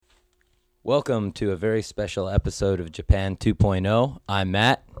Welcome to a very special episode of Japan 2.0. I'm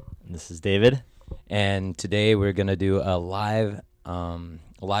Matt, This is David. and today we're going to do a live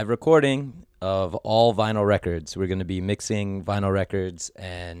recording of all vinyl records. We're going to be mixing vinyl records,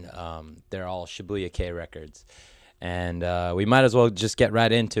 and they're all Shibuya Kei records. And we might as well just get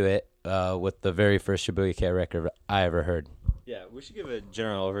right into it with the very first Shibuya Kei record I ever heard. Yeah, we should give a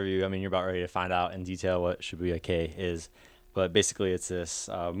general overview. I mean, you're about ready to find out in detail what Shibuya Kei is. But basically, it's this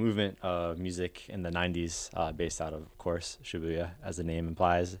movement of music in the 90s based out of course, Shibuya, as the name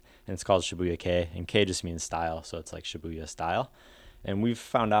implies. And it's called Shibuya Kei. And Kei just means style, so it's like Shibuya style. And we've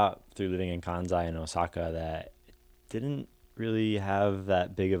found out through living in Kansai and Osaka that it didn't really have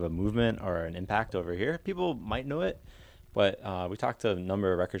that big of a movement or an impact over here. People might know it, but we talked to a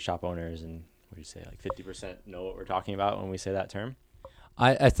number of record shop owners, and what do you say, like 50% know what we're talking about when we say that term?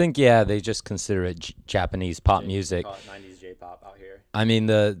 I think, yeah, they just consider it Japanese pop music. Call it 90s J-pop out here. I mean,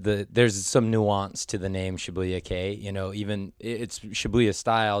 there's some nuance to the name Shibuya Kei. You know, even it's Shibuya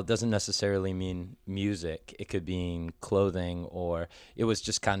style. It doesn't necessarily mean music. It could mean clothing, or it was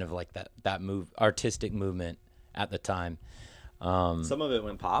just kind of like that artistic movement at the time. Some of it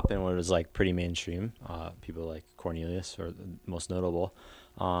went pop and was like pretty mainstream. People like Cornelius are the most notable.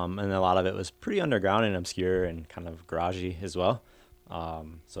 And a lot of it was pretty underground and obscure and kind of garagey as well.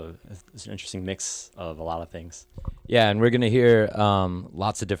 So it's an interesting mix of a lot of things. Yeah, and we're going to hear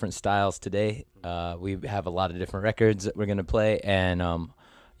lots of different styles today. We have a lot of different records that we're going to play. And,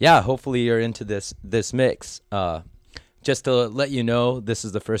 yeah, hopefully you're into this mix. Just to let you know, this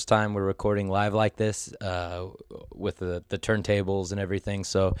is the first time we're recording live like this with the turntables and everything.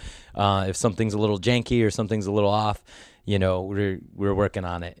 So if something's a little janky or something's a little off, you know, we're working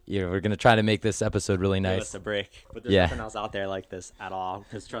on it. You know, we're going to try to make this episode really nice. Give us a break. But there's nothing else out there like this at all.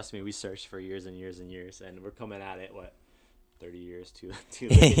 Because trust me, we searched for years and years and years. And we're coming at it, 30 years too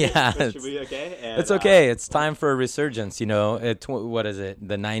late? Yeah. Should be okay? And, it's okay. It's time for a resurgence, you know. What is it?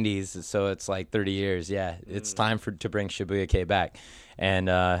 The 90s. So it's like 30 years. Yeah. It's time to bring Shibuya Kei back. And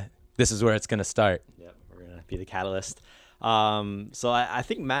this is where it's going to start. Yep. We're going to be the catalyst. So I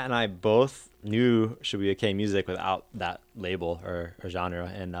think Matt and I both knew Shibuya Kei music without that label or genre.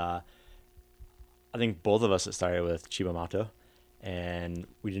 And I think both of us it started with Chiba Mato. And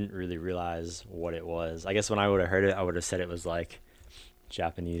we didn't really realize what it was. I guess when I would have heard it, I would have said it was like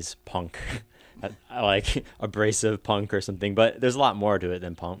Japanese punk, like abrasive punk or something. But there's a lot more to it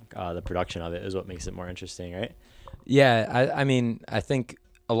than punk. The production of it is what makes it more interesting, right? Yeah, I mean, I think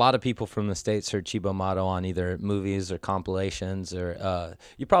a lot of people from the States heard Chiba Mato on either movies or compilations, or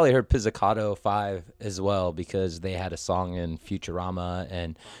you probably heard Pizzicato 5 as well, because they had a song in Futurama,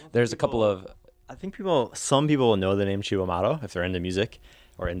 and there's a couple of... I think some people will know the name Chiba Mato if they're into music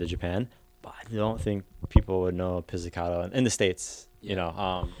or into Japan, but I don't think people would know Pizzicato in the States, you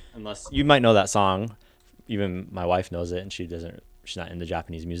know, unless you might know that song. Even my wife knows it, and she's not into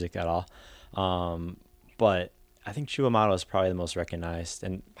Japanese music at all. But I think Chiba Mato is probably the most recognized.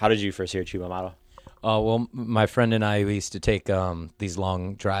 And how did you first hear Chiba Mato? Well, my friend and I, we used to take these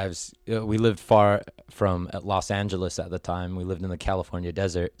long drives. We lived far from Los Angeles at the time. We lived in the California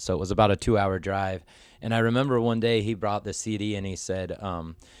desert, so it was about a 2-hour drive. And I remember one day he brought the CD, and he said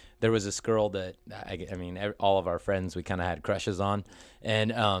there was this girl that, I mean, all of our friends, we kind of had crushes on.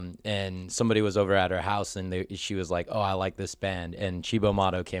 And somebody was over at her house, and she was like, oh, I like this band. And Chiba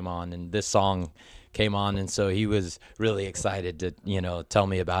Mato came on, and this song came on, and so he was really excited to, you know, tell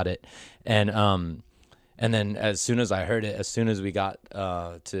me about it. And then as soon as I heard it, as soon as we got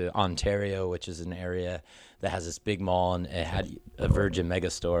to Ontario, which is an area that has this big mall, and it had a Virgin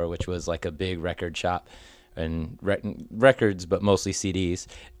Megastore, which was like a big record shop and records, but mostly CDs.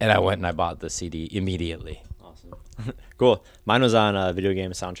 And I went and I bought the CD immediately. Awesome. Cool. Mine was on a video game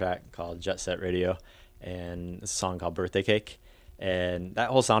soundtrack called Jet Set Radio, and a song called Birthday Cake. And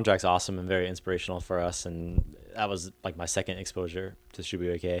that whole soundtrack's awesome and very inspirational for us. And that was like my second exposure to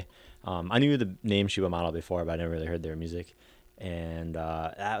Shibuya Kei. I knew the name Chiba Mato before, but I never really heard their music. And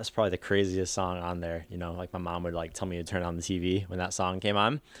that was probably the craziest song on there. You know, like my mom would like tell me to turn on the TV when that song came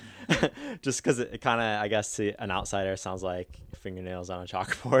on, just because it kind of, I guess, to an outsider sounds like fingernails on a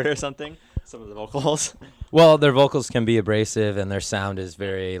chalkboard or something. Some of the vocals. Well, their vocals can be abrasive, and their sound is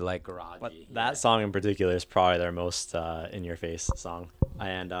very like garagey. But that song in particular is probably their most in-your-face song,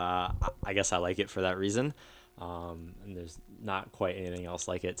 and I guess I like it for that reason. And there's not quite anything else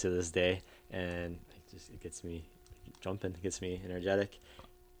like it to this day, and it gets me jumping, it gets me energetic.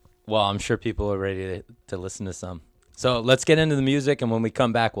 Well, I'm sure people are ready to listen to some. So let's get into the music, and when we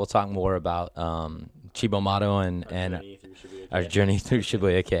come back, we'll talk more about Chiba Mato and our journey through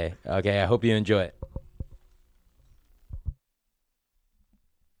Shibuya Kei. Okay, I hope you enjoy it.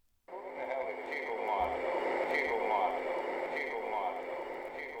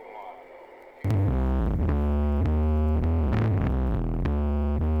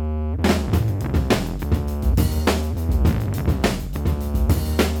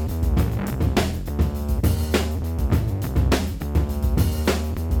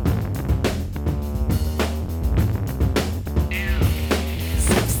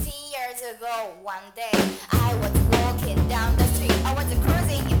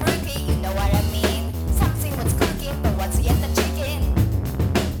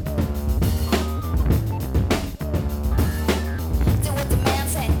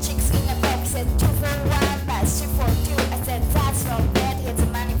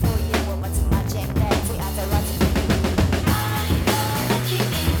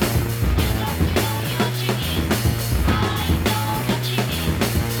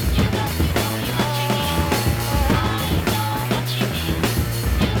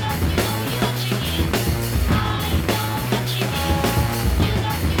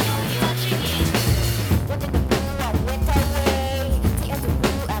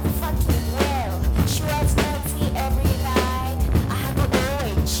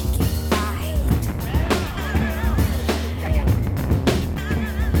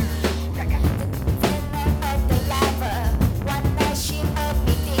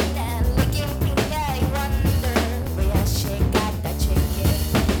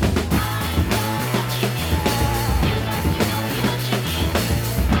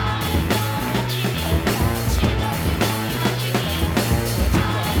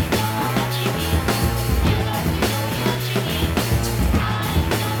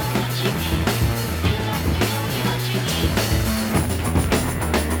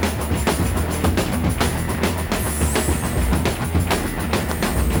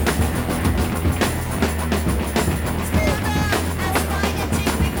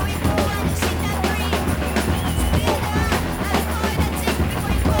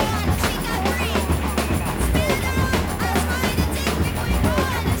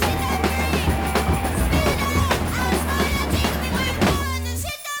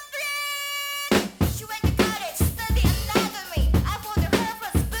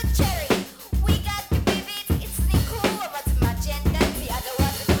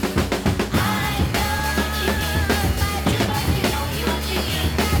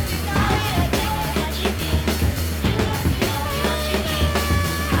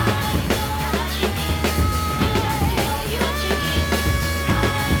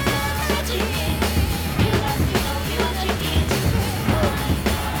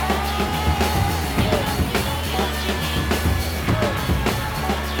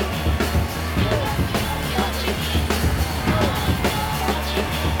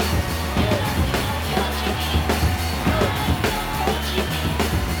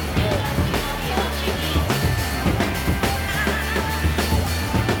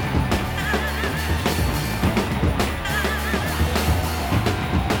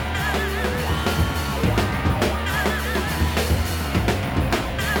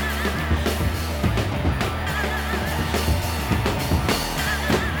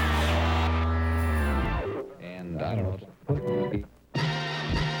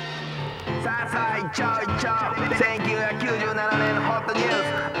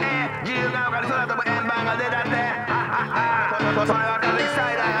 でだってそれは風邪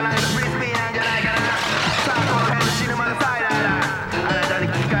臭いだがないとフリスピーなんじゃないかなさあこの辺で死ぬまでサイダーだあなたに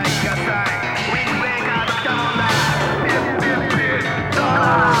機械聞かせたいウィングブレーカーときたもんだ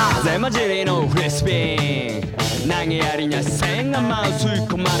風混じりのフリスピン投げやりな視線が舞う吸い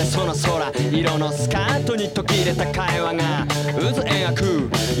込まれそうな空色のスカートに途切れた会話が渦描く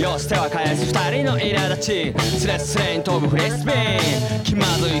よし手は返す二人の苛立ちスレスレに飛ぶフリスピン気ま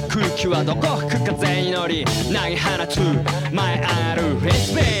ずい空気はどこ吹く風に乗り投げ放つ舞い上がるフリ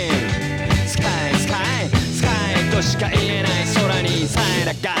スピンスカイスカイスカイとしか言えない空にさえ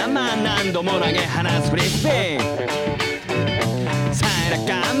だ我慢何度も投げ放つフリスピン我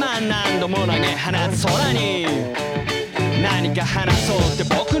慢何度も投げ放つ空に何か話そうって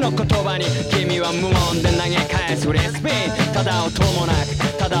僕の言葉に君は無音で投げ返すフリスピンただ音もなく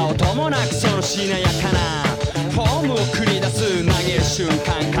ただ音もなくそのしなやかなフォームを繰り出す投げる瞬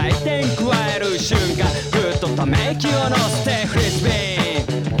間回転加える瞬間ふっとため息を乗せてフリスピン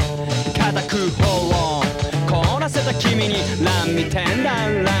固く方を凍らせた君にランミテンダ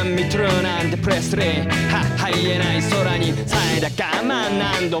ンランミトゥルーなんてプレスリーは言えない空にさえだ我慢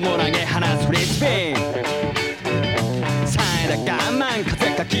何度も投げ放つフリスピンさえだ我慢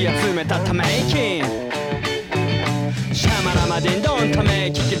風かき集めたため息シャマラマディンドンため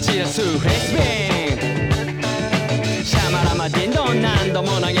息蹴散らすフリスピンシャマラマディンドン何度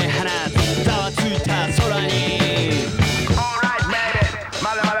も投げ放つざわついた空に Alright baby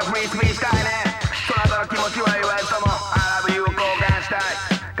まだまだフリスピンしたいねそなたの気持ちは言わずとも I love you を交換したい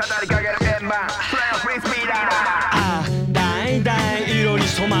語りかける円盤それはフリスピンだああ橙色に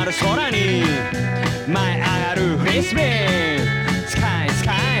染まる空に舞い上がるフリスピンスカイス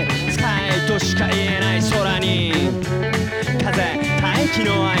カイスカイとしか言えない空に風大気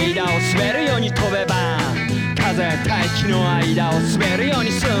の間を滑るように飛べば風大気の間を滑るよう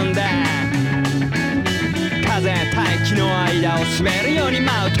に進んで風大気の間を滑るように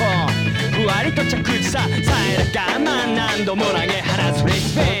舞うとふわりと着地ささえだ我慢何度も投げ放つフリ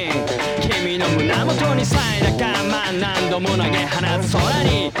スピン君の胸元にさえだ我慢何度も投げ放つ空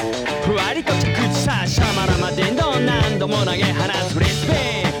にふわりと着地さシャマラマディンドン何度も投げ放つフリスピン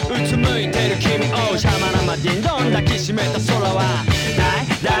うつむいてる君をシャマラマディンドン抱きしめた空は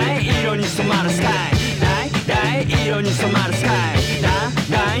大色に染まるスカイ大色に染まるスカイだ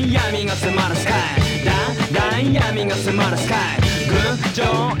ん闇が迫るスカイだん闇が迫るスカイ群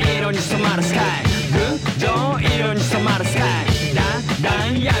青色に染まるスカイ群青色に染まるスカイだ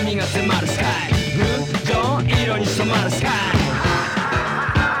ん闇が迫るスカイ群青色に染まるスカイ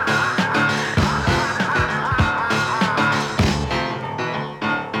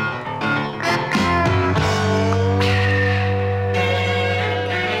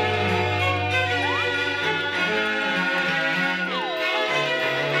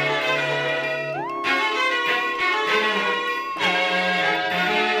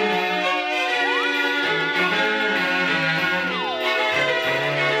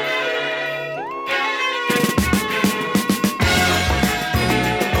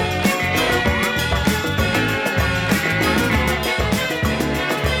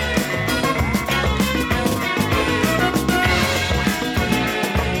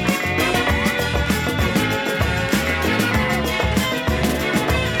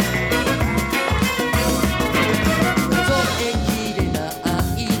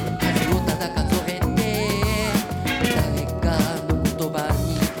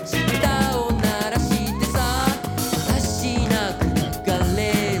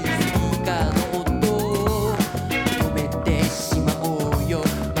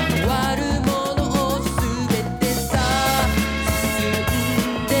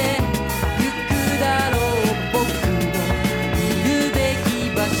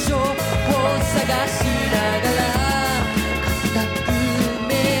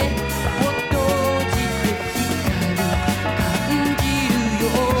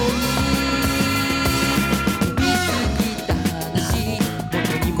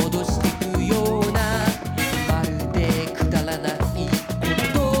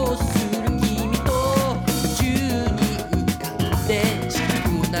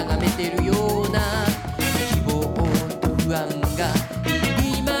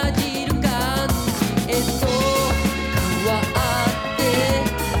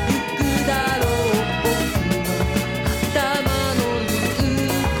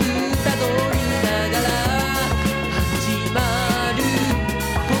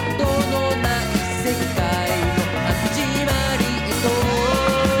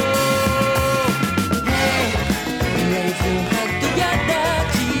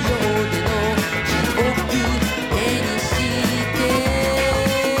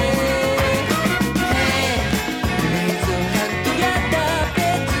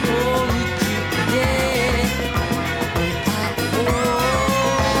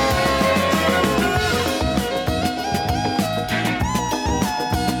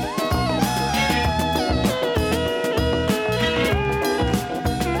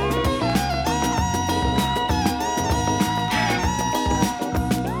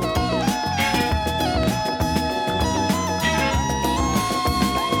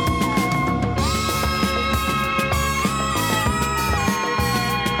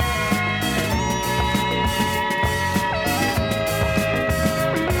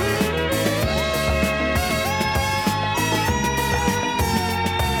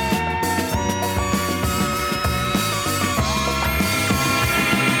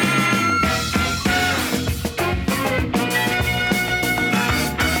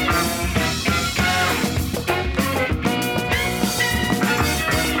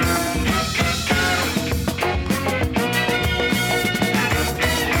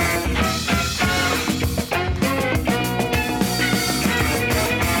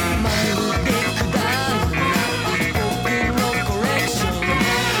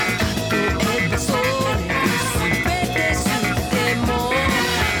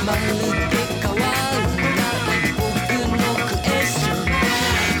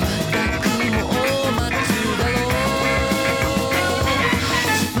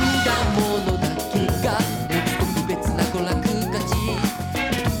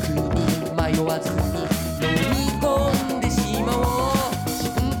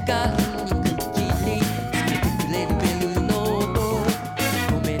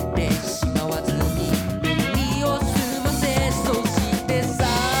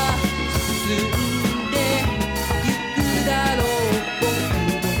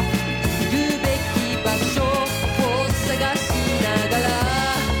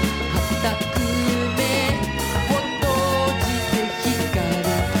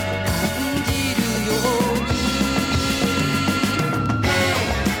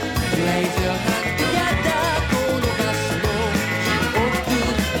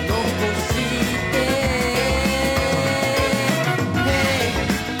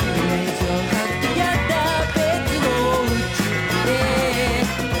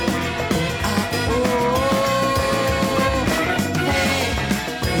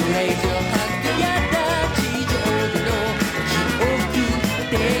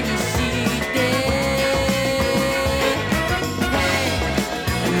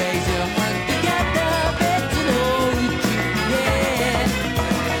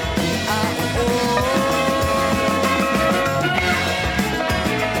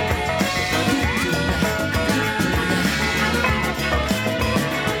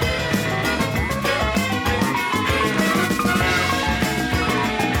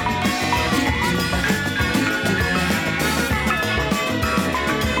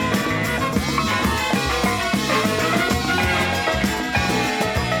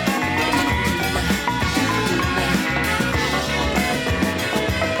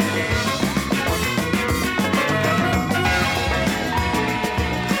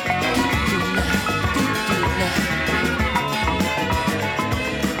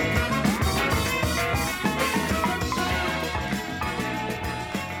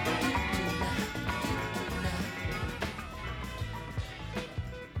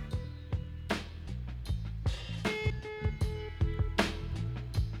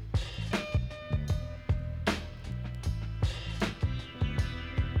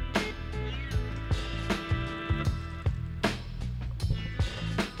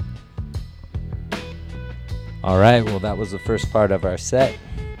All right, well, that was the first part of our set.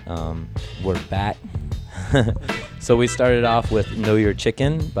 We're back. So we started off with Know Your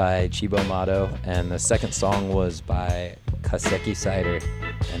Chicken by Chibo Mato, and the second song was by Kaseki Cider,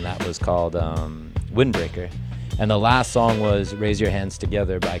 and that was called Windbreaker. And the last song was Raise Your Hands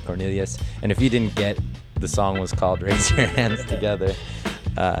Together by Cornelius. And if you didn't get the song was called Raise Your Hands Together,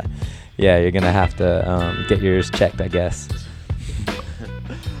 yeah, you're going to have to get yours checked, I guess.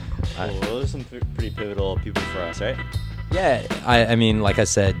 Well, those are some pretty pivotal people for us, right? Yeah, I mean, like I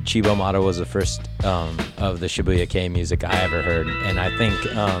said, Chibo Mato was the first of the Shibuya Kei music I ever heard, and I think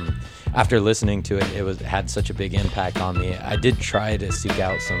after listening to it, it had such a big impact on me. I did try to seek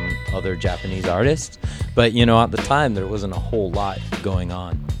out some other Japanese artists, but at the time there wasn't a whole lot going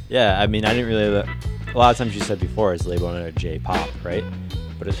on. Yeah, I mean, I didn't really. A lot of times you said before it's labeled under J-pop, right?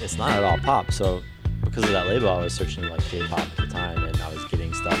 But it's not at all pop. So because of that label, I was searching like J-pop at the time, and I was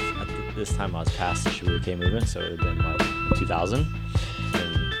getting stuff. This time I was past the Shibuya Kei movement, so it would have been like 2000,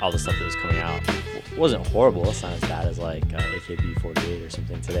 and all the stuff that was coming out wasn't horrible. It's not as bad as like AKB48 or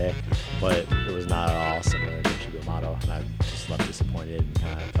something today, but it was not at all similar to Chibo Mato, and I just left disappointed and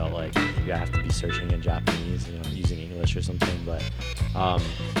kind of felt like maybe I have to be searching in Japanese, using English or something. But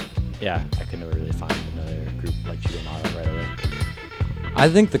yeah, I could never really find another group like Chibo Mato right away. I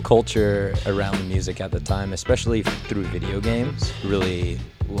think the culture around the music at the time, especially through video games, really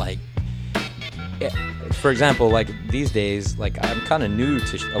for example, like these days, like I'm kind of new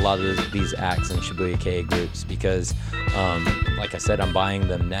to a lot of these acts and Shibuya Kei groups because, like I said, I'm buying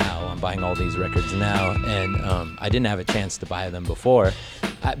them now. I'm buying all these records now, and I didn't have a chance to buy them before,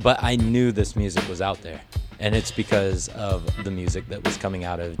 but I knew this music was out there, and it's because of the music that was coming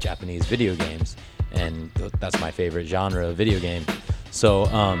out of Japanese video games, and that's my favorite genre of video game. So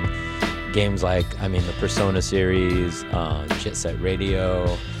games like, the Persona series, Jet Set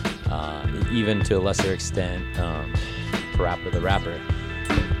Radio, even to a lesser extent, Parappa the Rapper.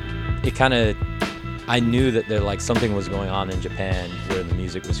 I knew that something was going on in Japan where the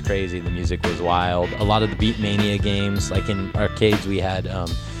music was crazy, the music was wild. A lot of the Beatmania games, like in arcades, we had a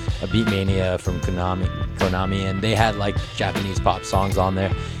Beatmania from Konami, and they had like Japanese pop songs on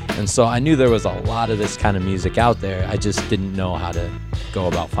there. And so I knew there was a lot of this kind of music out there. I just didn't know how to go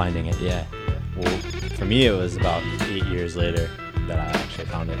about finding it. Yeah. Well, for me, it was about 8 years later that I actually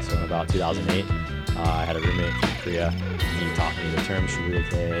found it. So in about 2008, I had a roommate from Korea. He taught me the term Shibuya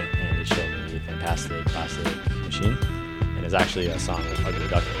Kei, and he showed me Fantastic Plastic Machine. And it's actually a song with Ugly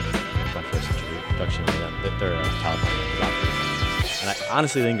Duckling. My first introduction to them. They're a California production. And I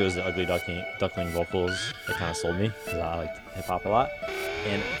honestly think it was the Ugly Duckling vocals that kind of sold me, because I liked hip-hop a lot.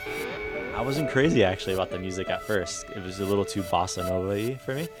 And I wasn't crazy actually about the music at first. It was a little too bossa nova-y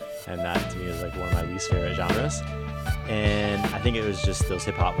for me, and that to me was like one of my least favorite genres. And I think it was just those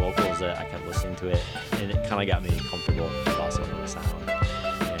hip-hop vocals that I kept listening to it, and it kind of got me comfortable with the bossa nova sound.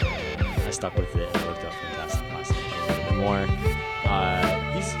 And I stuck with it, and I looked up Fantastic Plastic Machine a little bit more.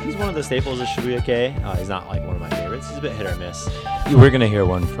 He's one of the staples of Shibuya Kei. He's not like one of my favorites. He's a bit hit or miss. We're gonna hear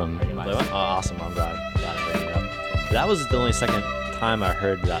one from. Awesome! I'm glad I bring it up. But that was the only second time I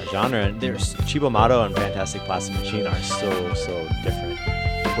heard that genre, and there's Chibo Mato and Fantastic Plastic Machine are so different,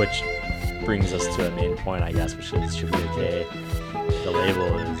 which brings us to a main point, I guess, which is Shibuya Kei. The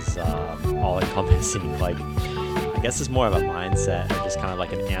label is all-encompassing. Like, I guess it's more of a mindset, or just kind of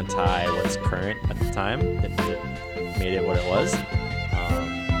like an anti what's current at the time that made it what it was.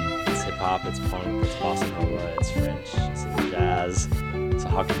 It's hip hop, it's punk, it's bossa nova, it's French, it's jazz. So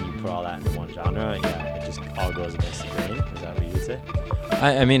how can you put all that into one genre? Yeah, it just all goes against the grain. Is that what you would say?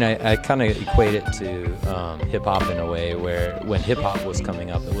 I kind of equate it to hip-hop in a way where when hip-hop was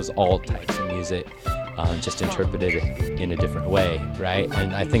coming up, it was all types of music, just interpreted in a different way, right?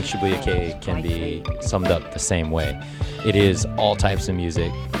 And I think Shibuya Kei can be summed up the same way. It is all types of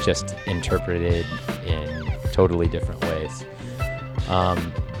music, just interpreted in totally different ways.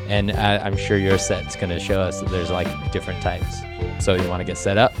 And I'm sure your set's going to show us that there's like different types. So you want to get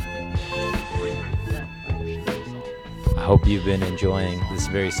set up? I hope you've been enjoying this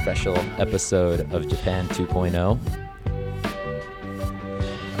very special episode of Japan 2.0.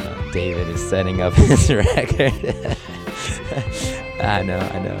 David is setting up his record. I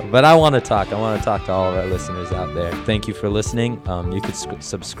know. But I want to talk. I want to talk to all of our listeners out there. Thank you for listening. You could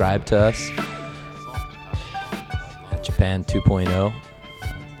subscribe to us at Japan 2.0.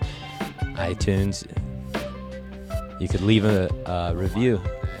 iTunes. You could leave a review,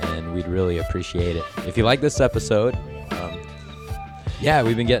 and we'd really appreciate it. If you like this episode,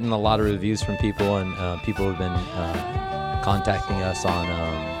 we've been getting a lot of reviews from people, and people have been contacting us on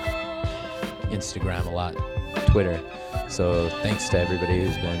Instagram a lot, Twitter. So thanks to everybody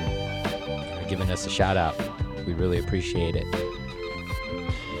who's been giving us a shout out. We'd really appreciate it.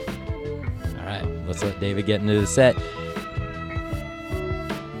 All right, let's let David get into the set.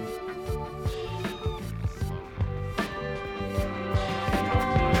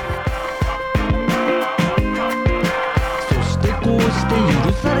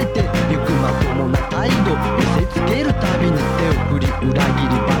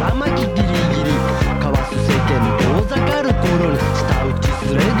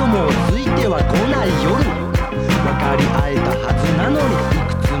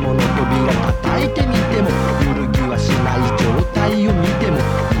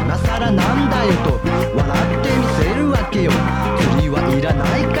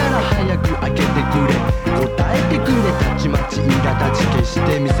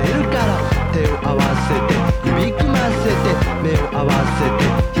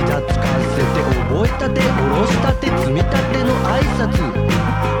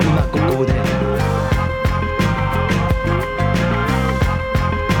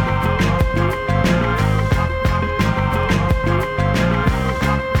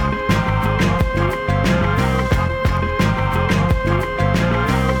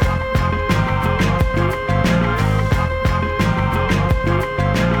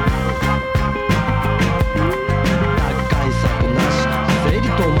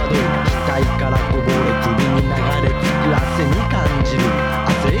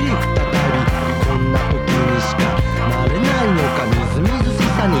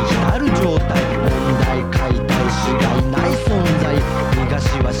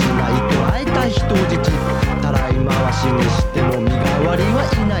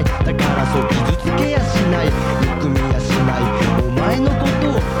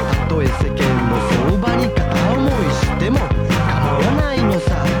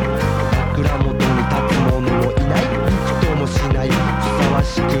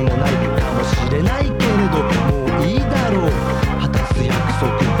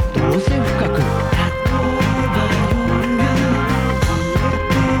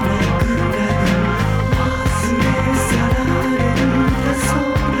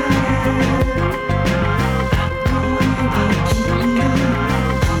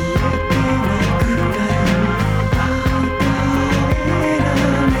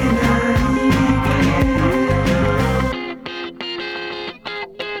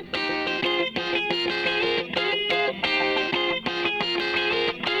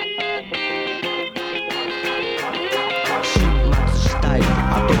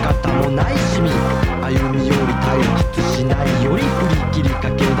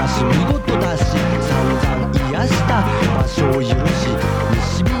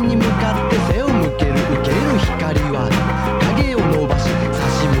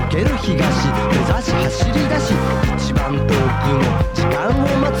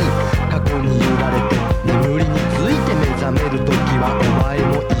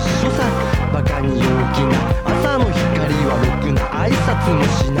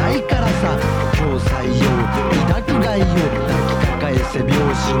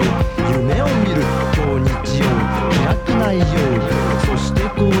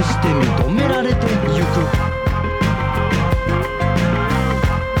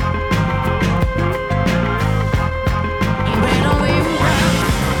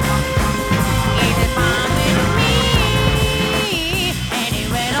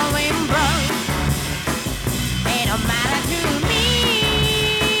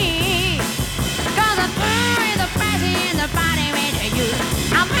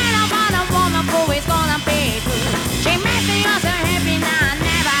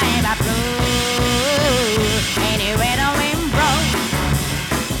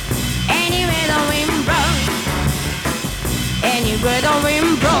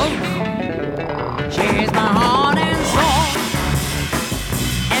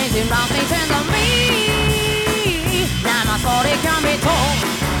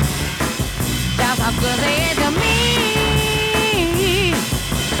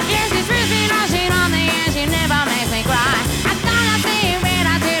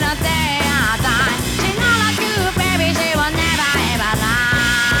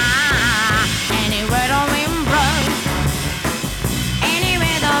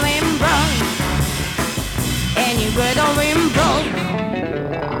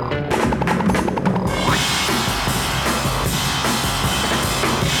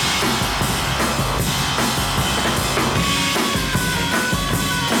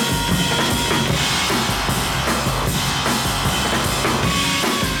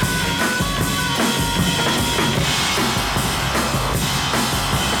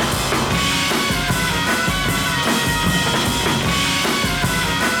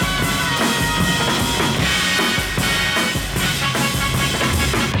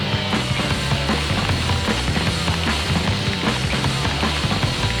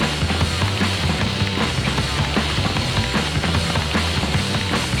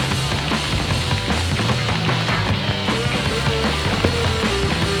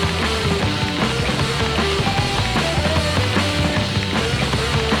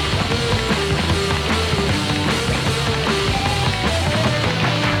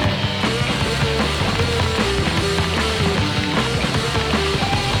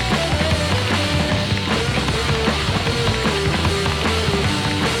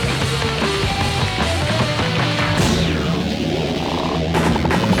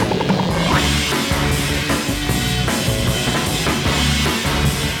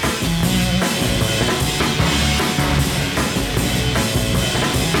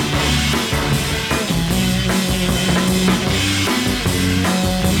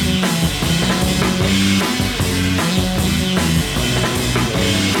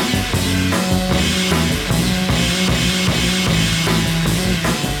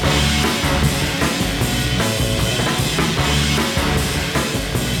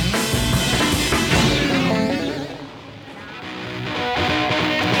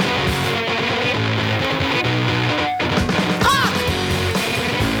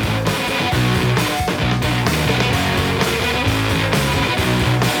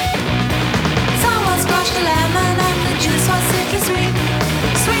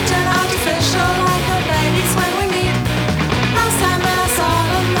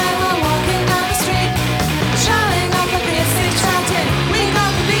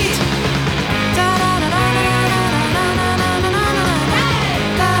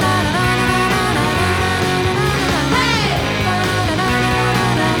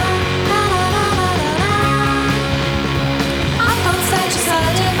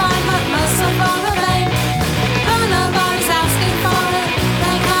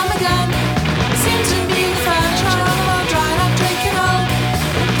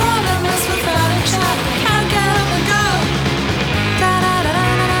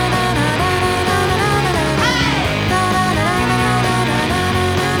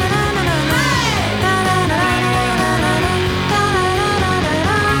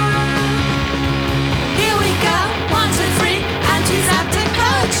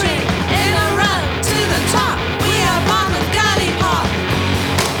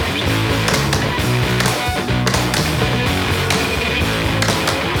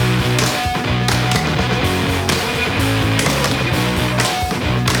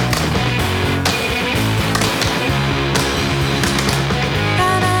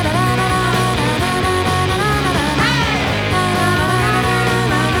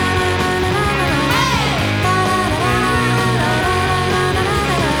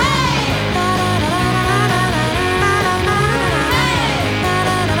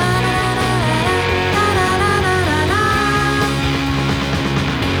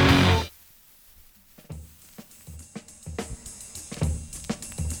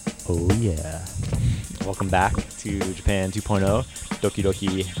 Oh yeah. Welcome back to Japan 2.0, Doki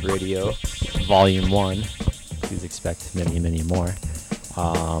Doki Radio, Volume 1. Please expect many, many more.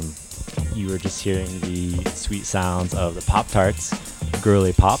 You were just hearing the sweet sounds of the Pop-Tarts,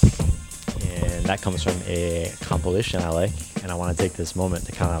 Girly Pop, and that comes from a compilation I like, and I want to take this moment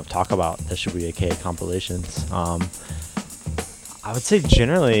to kind of talk about the Shibuya Kei compilations. I would say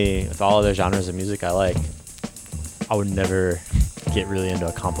generally, with all other genres of music I like, I would never get really into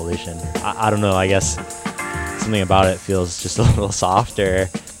a compilation. I don't know, I guess something about it feels just a little softer.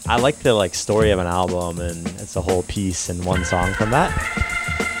 I like the story of an album, and it's a whole piece and one song from that.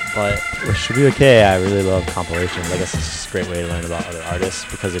 But with Shibuya Kei, I really love compilations. I guess it's just a great way to learn about other artists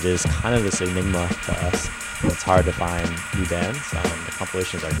because it is kind of this enigma to us. It's hard to find new bands. The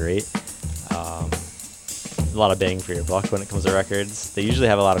compilations are great. A lot of bang for your buck when it comes to records. They usually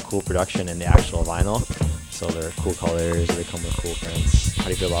have a lot of cool production in the actual vinyl. So they're cool colors, they come with cool prints. How do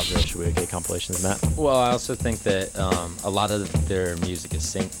you feel about the Shibuya Kei compilations, Matt? Well, I also think that a lot of their music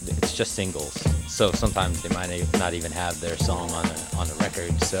is it's just singles. So sometimes they might not even have their song on a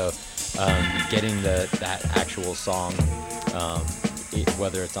record. So getting that actual song,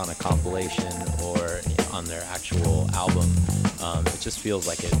 whether it's on a compilation or on their actual album, it just feels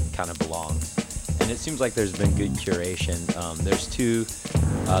like it kind of belongs. And it seems like there's been good curation.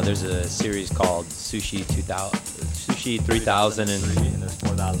 There's a series called Sushi 3000 and there's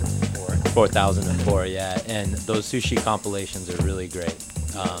 4004. 4004, yeah. And those sushi compilations are really great.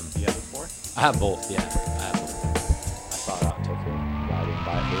 Do you have the 4? I have both, yeah. I have both. I saw it out in Tokyo, but I didn't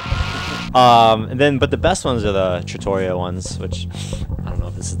buy it. But the best ones are the Trattoria ones, which I don't know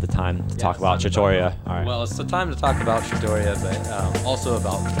if this is the time to talk about Trattoria. All right. Well, it's the time to talk about Trattoria, but also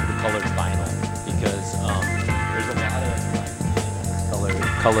about the colored vinyl, because there's a lot of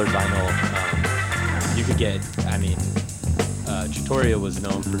colored vinyl. You could get, Trattoria was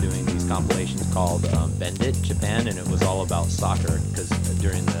known for doing these compilations called Bendit Japan, and it was all about soccer, because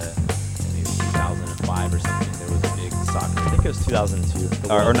during the 2005 or something, there was a big soccer. I think it was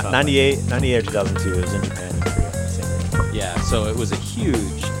 2002 or 98 or 2002. It was in Japan and Korea. Yeah, so it was a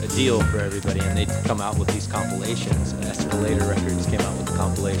huge deal for everybody, and they'd come out with these compilations. Escalator Records came out with a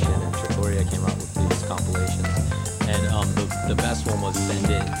compilation, and Trattoria came out with these compilations. And the best one was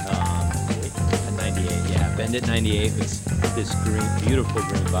Bendit 98. Yeah, Bendit 98 was this beautiful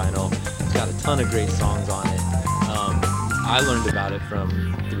green vinyl. It's got a ton of great songs on it. I learned about it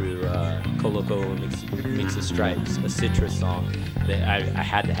through Koloko Mix of Stripes, a Citrus song that I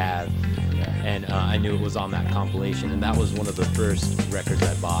had to have. And I knew it was on that compilation, and that was one of the first records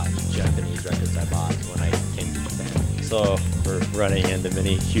I bought, Japanese records I bought when I came to Japan. So we're running into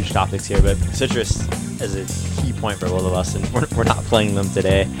many huge topics here, but Citrus is a key point for both of us, and we're not playing them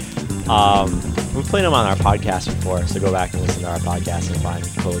today. We've played them on our podcast before, so go back and listen to our podcast and find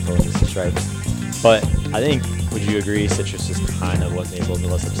Koloko and Stripes. But I think, would you agree, Citrus is kind of what made both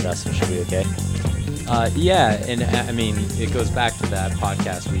of us obsessed with Shibuya Kei? Yeah, and it goes back to that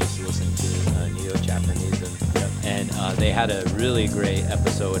podcast we used to listen to, Neo-Japanism, and they had a really great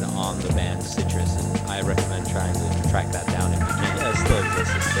episode on the band Citrus, and I recommend trying to track that down if you can. Yeah, it still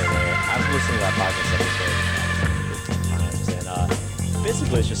exists, it's still there. I've listened to that podcast episode 15 times, and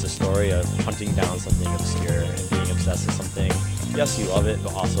basically it's just a story of hunting down something obscure and being obsessed with something. Yes, you love it,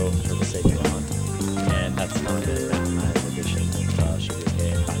 but also for the sake of the hunt. And that's kind of been my ambition with Shibuya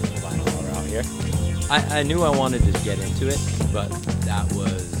Kei and finding the vinyl while we're out here. I knew I wanted to get into it, but that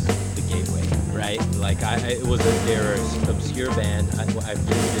was the gateway, right? It was they're an obscure band. I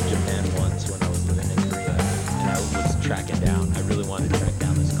visited Japan once when I was living in Korea, and I was tracking down. I really wanted to track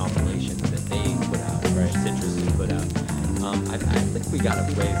down this compilation that they put out, right? Citrus had put out. I think we gotta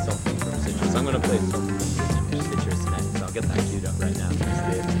play something from Citrus. I'm gonna play something from Citrus next, so I'll get that queued up right now.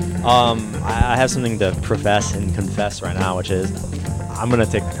 I have something to profess and confess right now, which is I'm gonna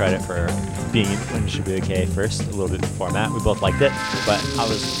take the credit for being in Shibuya Kei first, a little bit before Matt. We both liked it, but I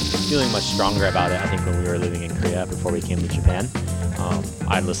was feeling much stronger about it, I think, when we were living in Korea before we came to Japan.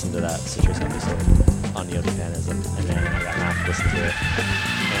 I listened to that Citrus episode on Neo-Japanism, and then I got Matt to listen to it.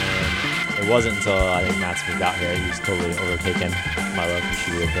 And it wasn't until I think Matt's moved out here, he was totally overtaken my love for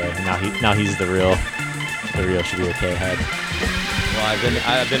Shibuya Kei. And now he's the real Shibuya Kei head. Well, I've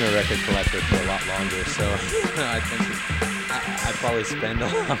been a record collector for a lot longer, so I think I probably spend a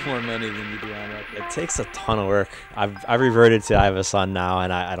lot more money than you do on record. It takes a ton of work. I've reverted to I have a son now,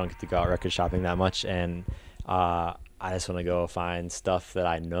 and I don't get to go out record shopping that much, and I just want to go find stuff that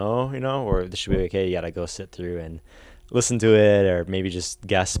I know, or the Shibuya Kei, you got to go sit through and listen to it, or maybe just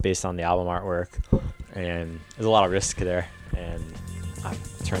guess based on the album artwork, and there's a lot of risk there, and I've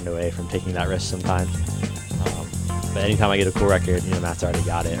turned away from taking that risk sometimes. But anytime I get a cool record, Matt's already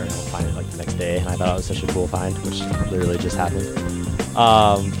got it, or he'll find it like the next day. And I thought it was such a cool find, which literally just happened.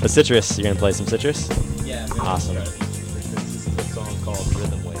 But Citrus, you're gonna play some Citrus? Yeah. Awesome. This is a song called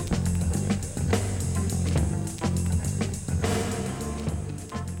Rhythm Wave.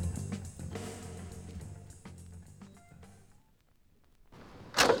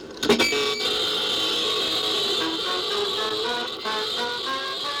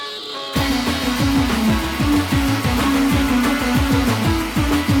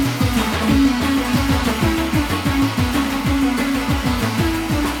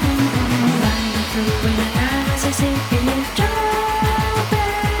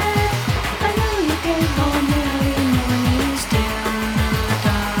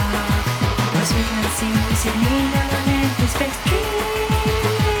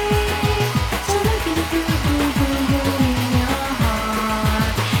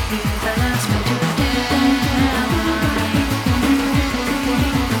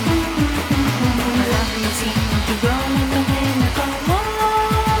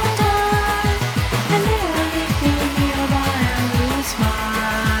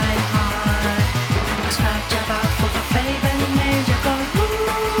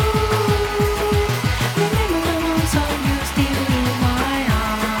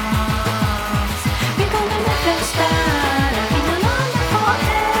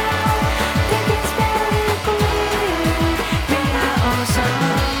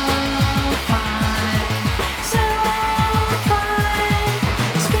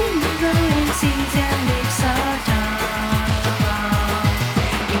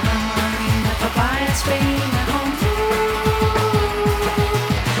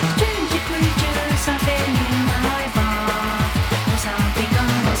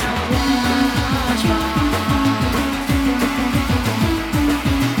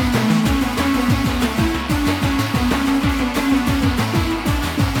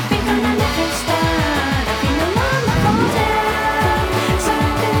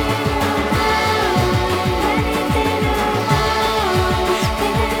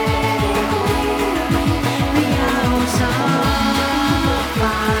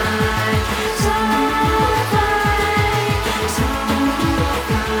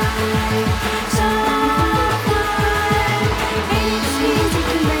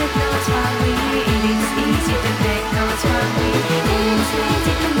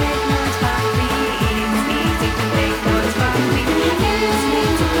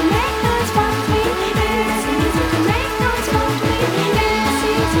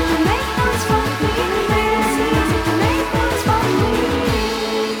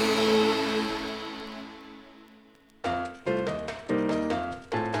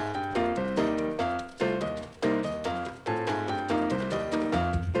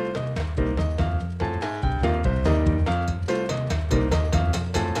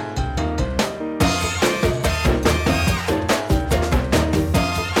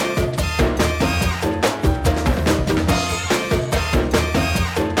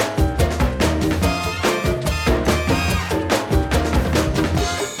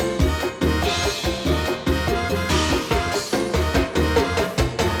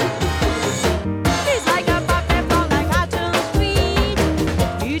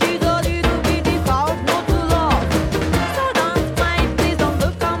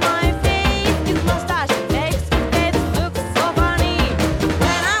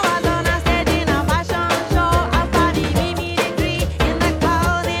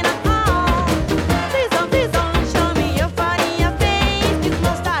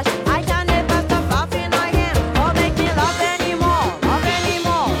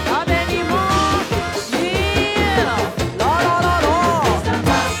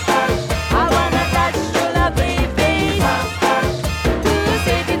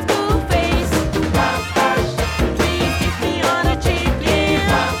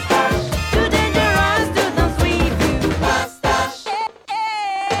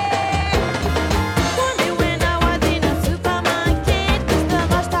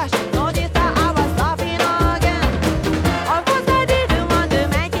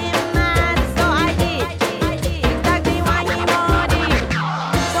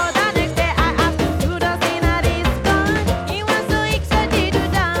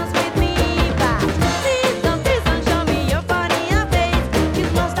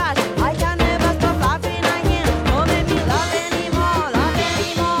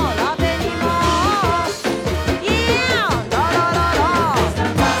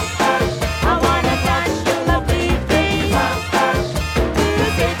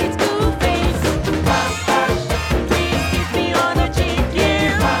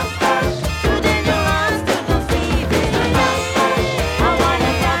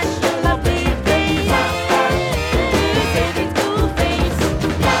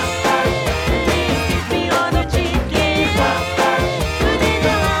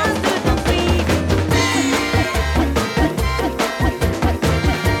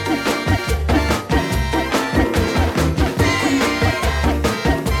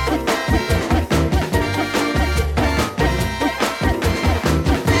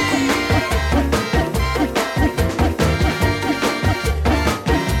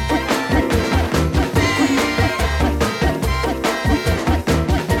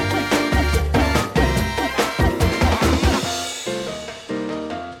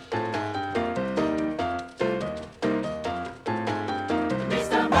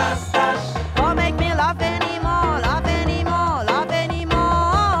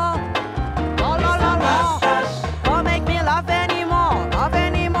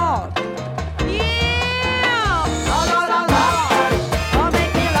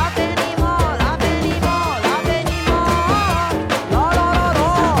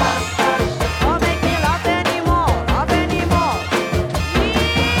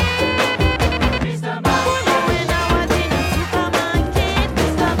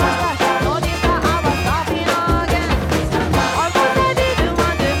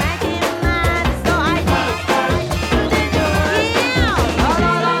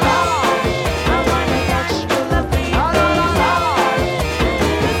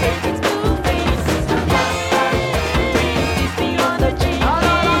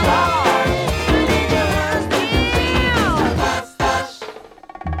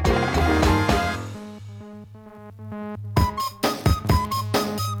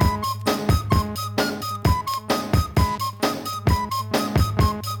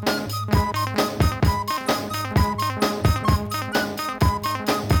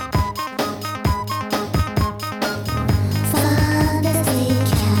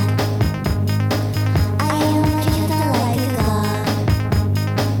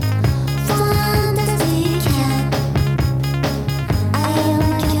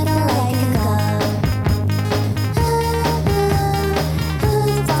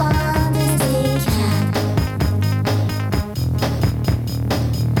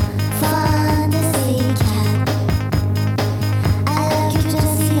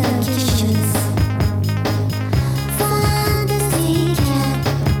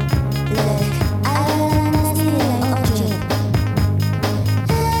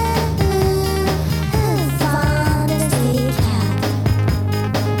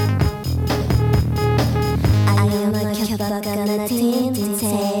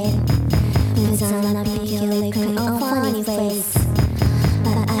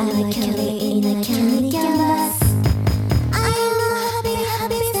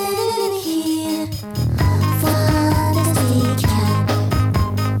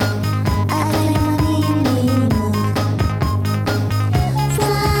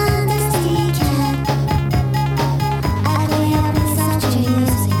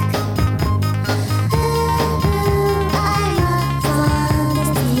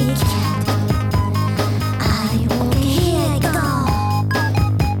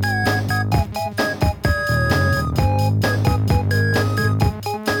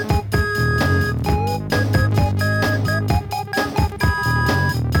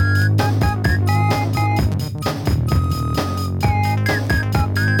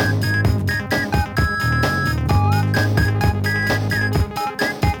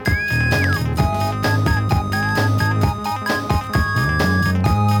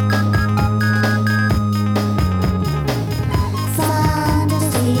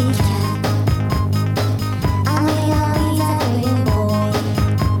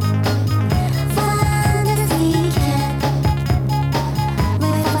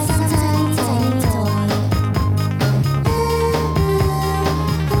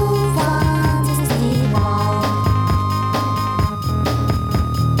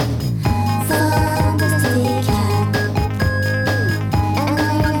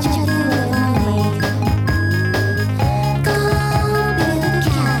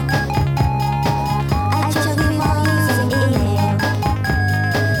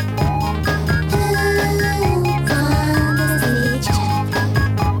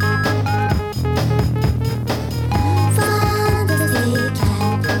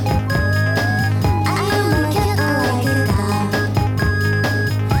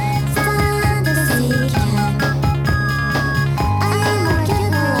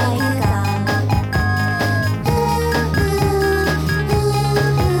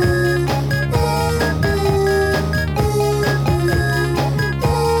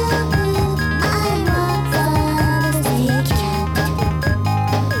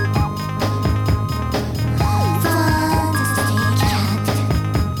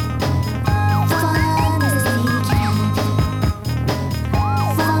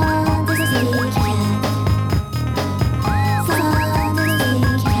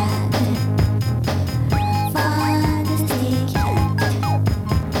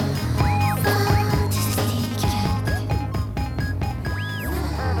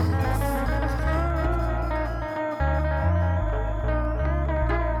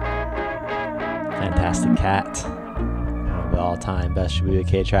 Fantastic Cat. One of the all-time best Shibuya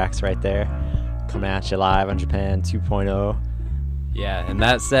K tracks right there. Coming at you live on Japan 2.0. Yeah, and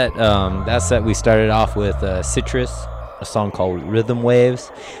that set we started off with Citrus, a song called Rhythm Waves.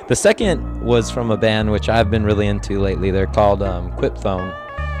 The second was from a band which I've been really into lately. They're called Quipphone,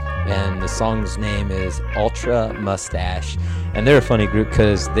 and the song's name is Ultra Mustache. And they're a funny group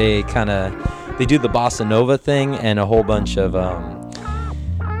because they do the bossa nova thing and a whole bunch of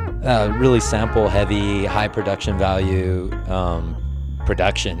really sample heavy, high production value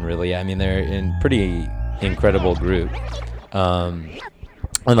production, really. I mean, they're in pretty incredible group. And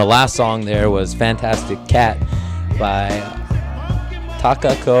the last song there was Fantastic Cat by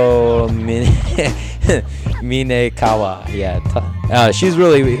Takako Minekawa. Yeah, she's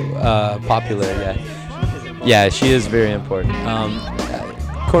really popular. Yeah, she is very important.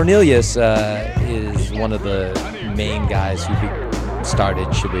 Cornelius is one of the main guys who started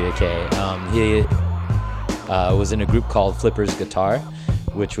Shibuya K. He was in a group called Flipper's Guitar,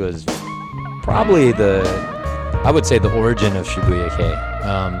 which was probably the origin of Shibuya K.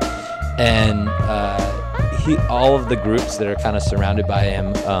 And all of the groups that are kind of surrounded by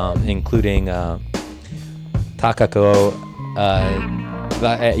him, including Takako,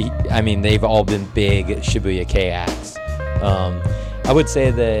 I mean, they've all been big Shibuya K acts. I would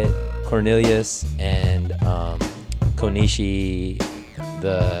say that Cornelius and Konishi,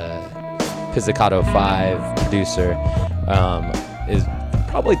 the Pizzicato 5 producer, is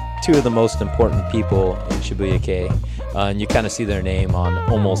probably two of the most important people in Shibuya K. And you kind of see their name on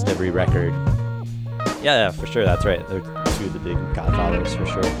almost every record. Yeah, for sure, that's right. They're two of the big godfathers, for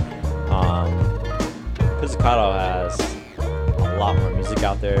sure. Pizzicato has a lot more music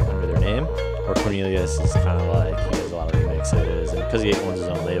out there under their name, where Cornelius is kind of like, he does a lot of remixes, and because he owns his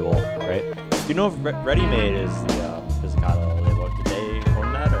own label, right? Do you know if Ready Made is the Pizzicato label? Did they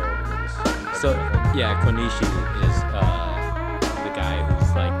own that, or just... So, yeah, Konishi is the guy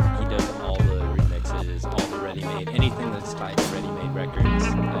who's like, he does all the remixes, all the ready-made, anything that's tied to ready-made records.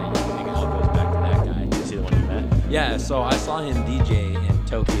 It all goes back to that guy. Is he the one you met? Yeah, so I saw him DJ in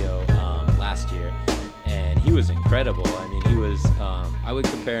Tokyo last year, and he was incredible. I mean, he was, I would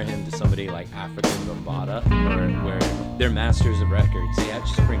compare him to somebody like African Bambaataa, where they're masters of records. They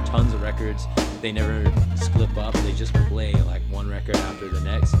just bring tons of records. They never split up. They just play like one record after the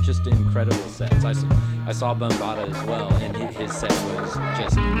next. Just incredible sets. I saw Bambaataa as well, and his set was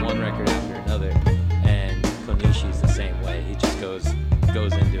just one record after another. And Konishi's the same way. He just goes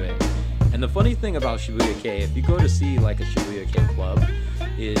into it. And the funny thing about Shibuya K, if you go to see like a Shibuya K club,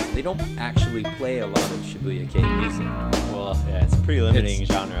 is they don't actually play a lot of Shibuya K music. Well, yeah, it's a pretty limiting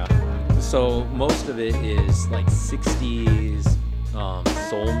genre. So most of it is like 60s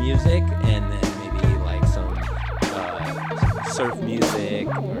soul music, and then maybe like some surf music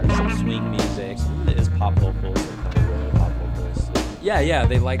or some swing music. It is pop vocals, or kind of really pop vocals. Yeah,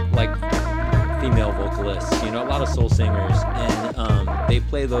 they like female vocalists, a lot of soul singers, and they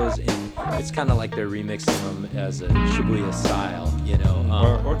play those in, it's kind of like they're remixing them as a Shibuya style,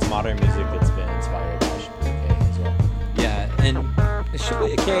 or it's modern music that's been inspired by Shibuya K as well. Yeah, and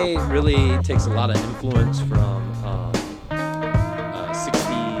Shibuya K really takes a lot of influence from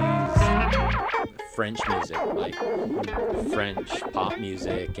 60s French music, like French pop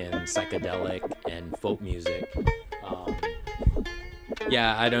music and psychedelic and folk music.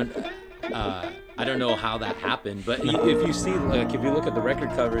 I don't know how that happened, but if you see, like, if you look at the record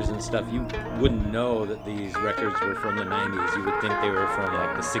covers and stuff, you wouldn't know that these records were from the 90s. You would think they were from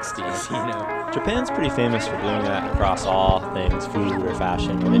like the 60s, Japan's pretty famous for doing that across all things, food or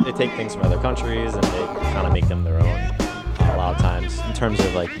fashion. They take things from other countries and they kind of make them their own. A lot of times, in terms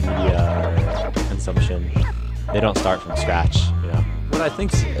of like media or consumption, they don't start from scratch. What I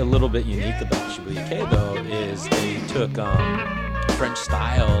think's a little bit unique about Shibuya K though is they took French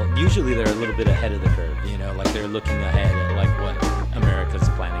style. Usually they're a little bit ahead of the curve, like they're looking ahead at like what America's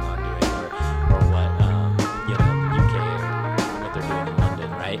planning on doing, or what UK, or what they're doing in London,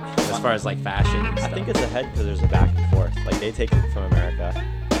 right? As far as like fashion and stuff. I think it's ahead because there's a back and forth. Like they take it from America,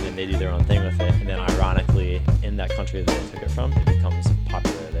 and then they do their own thing with it, and then ironically, in that country that they took it from, it becomes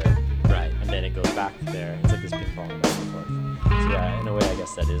popular there. Right. And then it goes back there. It's like this ping pong back and forth. So yeah, in a way, I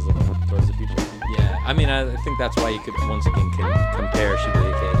guess that is looking towards the future. Yeah, I mean, I think that's why you could once again compare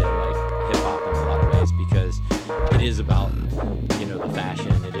Shibuya K to like hip hop in a lot of ways, because it is about the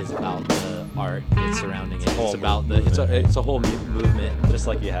fashion, it is about the art that's surrounding it. It's about it's a whole movement. Just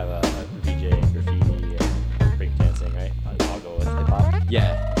like you have a DJ, graffiti, and breakdancing, right? I'll go with hip hop.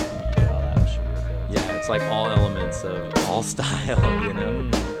 Yeah. You get all that with Shibuya K. Yeah, it's like all elements of all style,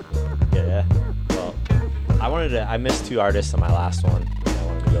 Yeah. Well, I missed two artists on my last one. I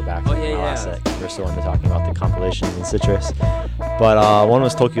wanted to go go back to Oh, yeah, my last yeah. set 'cause we're still into talking about the compilations and Citrus. But one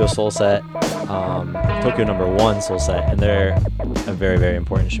was Tokyo Soul Set, Tokyo #1 Soul Set, and they're a very, very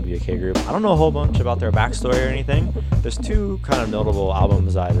important Shibuya K group. I don't know a whole bunch about their backstory or anything. There's two kind of notable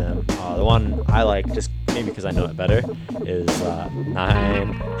albums by them. The one I like, just maybe because I know it better, is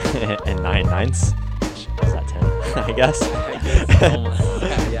 9 and 9/9. Is that 10? I guess.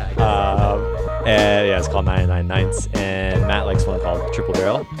 And yeah, it's called 9 and 9/9. And Matt likes one called Triple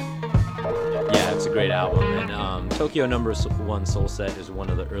Barrel. Yeah, it's a great album. And Tokyo #1 Soul Set is one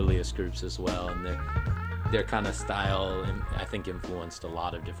of the earliest groups as well, and their kind of style, I think, influenced a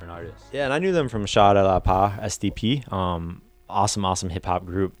lot of different artists. Yeah, and I knew them from Shah de la Pa, SDP. Awesome hip hop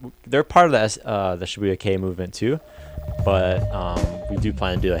group. They're part of the Shibuya K movement too, but we do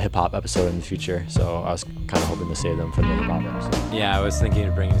plan to do a hip hop episode in the future. So I was kind of hoping to save them for the hip hop episode. Yeah, I was thinking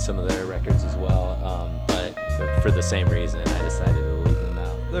of bringing some of their records as well, but for the same reason, I decided to leave them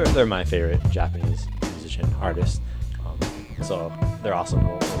out. They're my favorite Japanese musician artist. So they're awesome.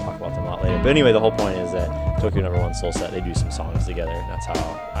 We'll talk about them a lot later. But anyway, the whole point is that Tokyo #1 Soul Set, they do some songs together, and that's how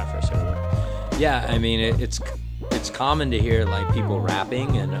I first heard of them. Yeah, I mean it's common to hear like people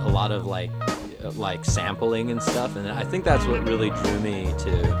rapping and a lot of like sampling and stuff, and I think that's what really drew me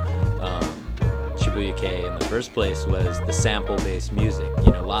to Shibuya K in the first place was the sample-based music.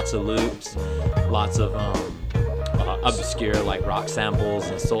 You know, lots of loops, lots of obscure like rock samples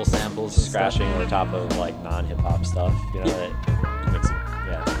and soul samples and Scratching over top of like non-hip hop stuff, you know, that makes it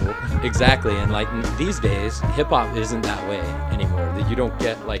cool. Exactly, and like these days, hip hop isn't that way anymore. That you don't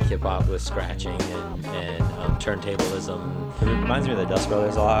get like hip hop with scratching and turntablism. It reminds me of the Dust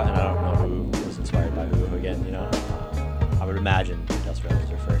Brothers a lot, and I don't know who was inspired by who again. You know, I would imagine the Dust Brothers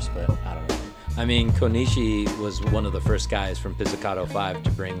were first, but I don't know. I mean, Konishi was one of the first guys from Pizzicato 5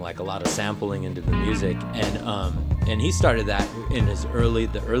 to bring like a lot of sampling into the music, and he started that in the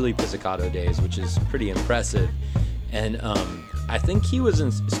early Pizzicato days, which is pretty impressive. And I think he was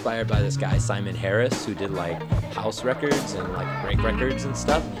inspired by this guy Simon Harris, who did like house records and like break records and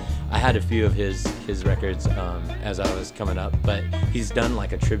stuff. I had a few of his records as I was coming up, but he's done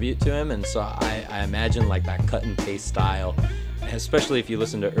like a tribute to him, and so I imagine like that cut and paste style. Especially if you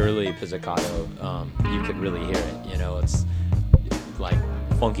listen to early Pizzicato, you could really hear it. You know, it's like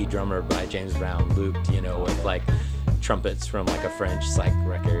Funky Drummer by James Brown looped, you know, with like trumpets from like a French psych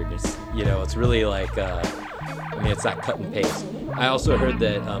record. It's, you know, it's really like, it's that cut and paste. I also heard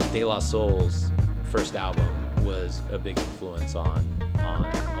that De La Soul's first album was a big influence on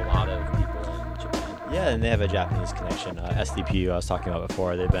a lot of people in Japan. Yeah, and they have a Japanese connection. SDP, who I was talking about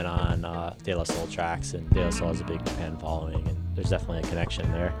before, they've been on De La Soul tracks, and De La Soul has a big Japan following, and there's definitely a connection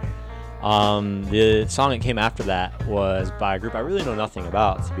there. The song that came after that was by a group I really know nothing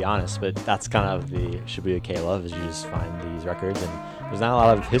about, to be honest, but that's kind of the Shibuya K love, is you just find these records, and there's not a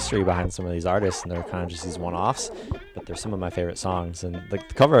lot of history behind some of these artists, and they're kind of just these one-offs, but they're some of my favorite songs. And the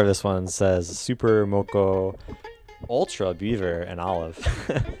cover of this one says Super Moko Ultra Beaver and Olive.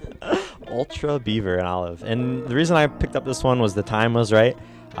 Ultra Beaver and Olive. And the reason I picked up this one was the time was right.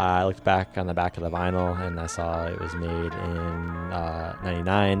 I looked back on the back of the vinyl and I saw it was made in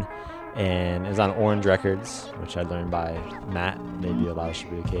 99, and it was on Orange Records, which I learned by Matt. They do a lot of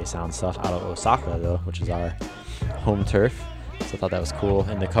Shibuya K sound stuff out of Osaka though, which is our home turf. So I thought that was cool,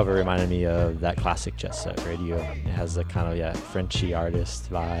 and the cover reminded me of that classic Jet Set Radio. It has a kind of Frenchy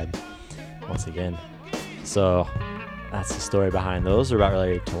artist vibe once again. So that's the story behind those. We're about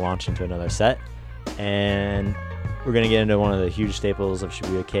ready to launch into another set, and we're going to get into one of the huge staples of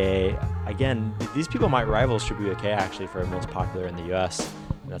Shibuya K. Again, these people might rival Shibuya K actually for most popular in the US,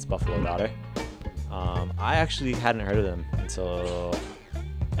 and that's Buffalo Daughter. I actually hadn't heard of them until,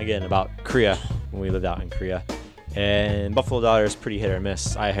 again, about Korea, when we lived out in Korea. And Buffalo Daughter is pretty hit or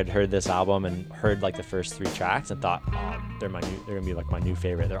miss. I had heard this album and heard like the first 3 tracks and thought, oh, they're gonna be like my new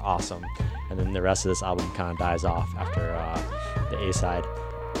favorite. They're awesome. And then the rest of this album kind of dies off after the A side.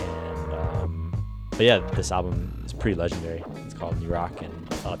 And but yeah, this album is pretty legendary. It's called New Rock, and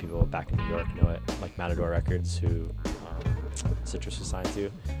a lot of people back in New York know it, like Matador Records, who Citrus was signed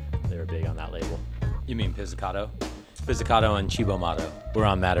to. They were big on that label. You mean Pizzicato? Pizzicato and Chibomato were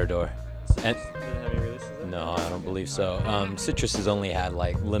on Matador. And Did it have any releases? no, I don't believe so. Citrus has only had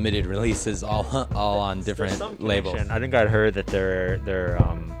like limited releases, all on different labels. I think I'd heard that their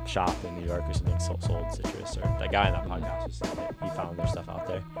shop in New York or something sold Citrus, or that guy in that podcast was saying that he found their stuff out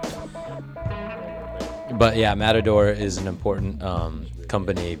there. But yeah, Matador is an important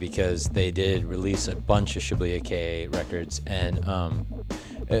company because they did release a bunch of Shibuya K records, and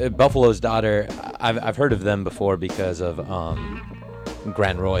Buffalo's Daughter, I've heard of them before because of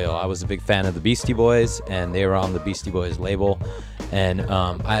Grand Royal. I was a big fan of the Beastie Boys, and they were on the Beastie Boys label. And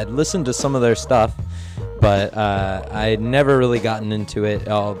I had listened to some of their stuff, but I had never really gotten into it.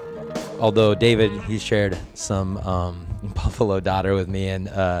 Although David, he shared some Buffalo Daughter with me, and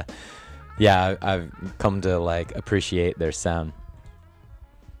yeah, I've come to like appreciate their sound.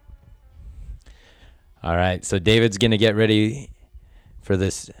 All right, so David's gonna get ready for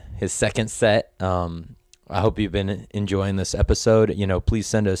his second set. I hope you've been enjoying this episode. Please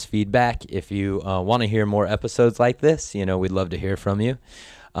send us feedback if you want to hear more episodes like this. We'd love to hear from you.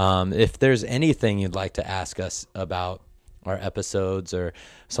 If there's anything you'd like to ask us about our episodes or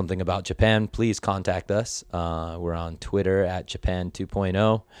something about Japan, please contact us. We're on Twitter at Japan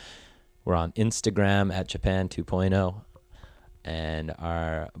 2.0. We're on Instagram at Japan 2.0. And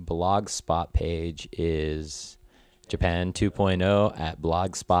our Blogspot page is Japan 2.0 at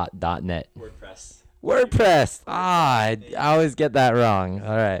blogspot.net. WordPress. I always get that wrong.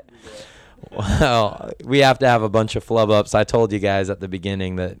 All right. Well, we have to have a bunch of flub ups. I told you guys at the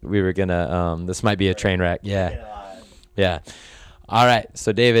beginning that we were gonna. This might be a train wreck. Yeah. All right.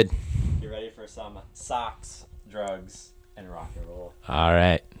 So David, get ready for some socks, drugs, and rock and roll. All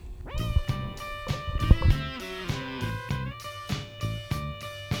right.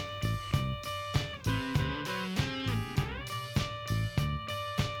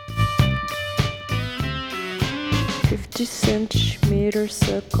 Centimeter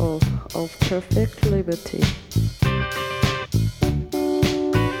circle of perfect liberty.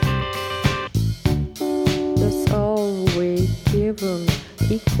 That's all we given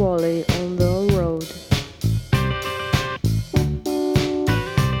equally on the road.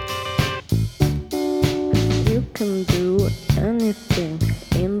 You can do anything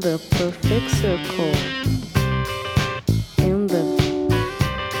in the perfect circle. In the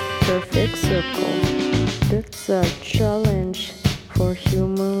perfect circle. That's a challenge for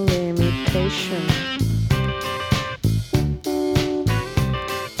human limitation.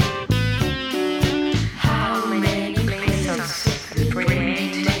 How many places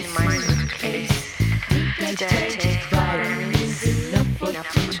remain in my suitcase? Did I take vitamins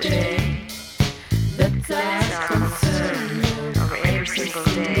enough today? That's a concern of every single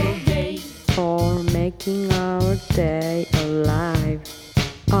day. For making our day alive.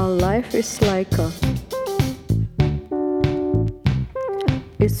 Our life is like a.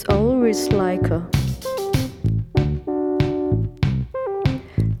 It's always like a.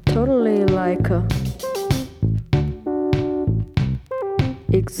 Totally like a.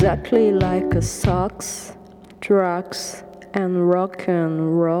 Exactly like a socks, drugs, and rock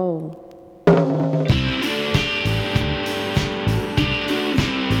and roll.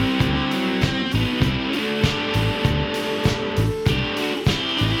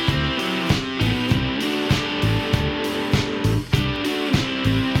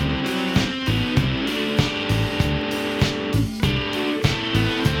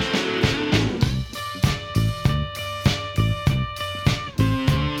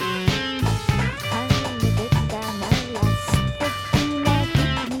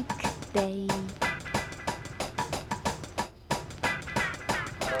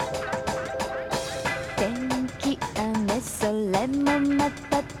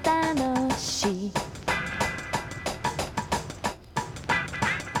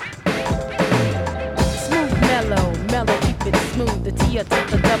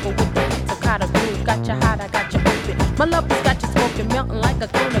 My love has got you smoking, melting like a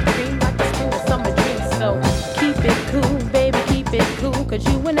cone of cream, like a spoon of summer dreams. So keep it cool, baby, keep it cool. Cause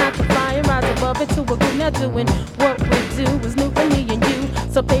you and I can fly and rise above it to a groove. Now doing what we do is new for me and you.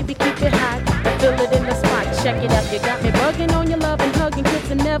 So baby, keep it hot and feel it in the spot. Check it out, you got me bugging on your love and hugging,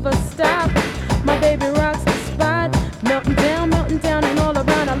 kissing never stop. My baby rocks the spot, melting down and all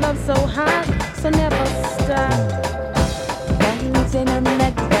around. Our love so hot, so never stop. 風の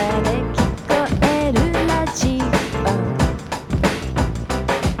中で聞こえるラジオ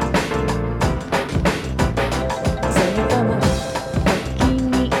それともお気に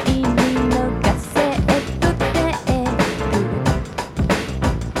入りのカセットテープ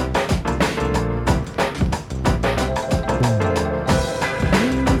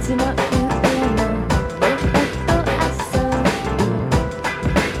水の上のボート遊び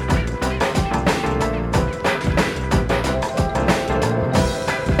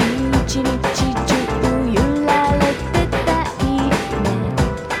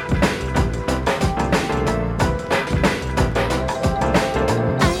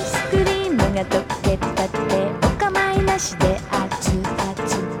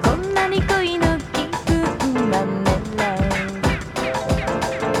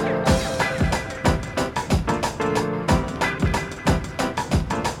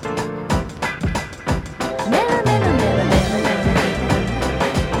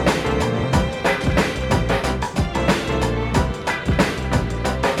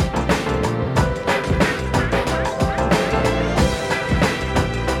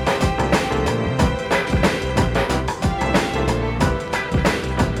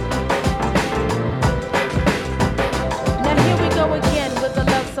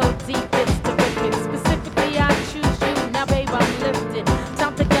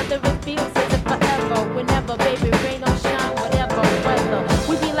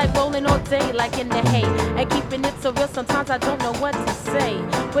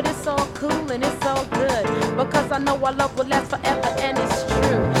know our love will last forever, and it's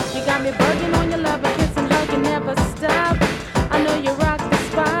true. You got me bugging on your love and kissing, hugging, never stop. I know you rock the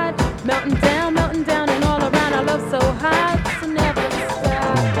spot, melting down, and all around. Our love so hot, so never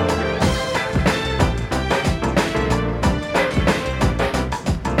stop.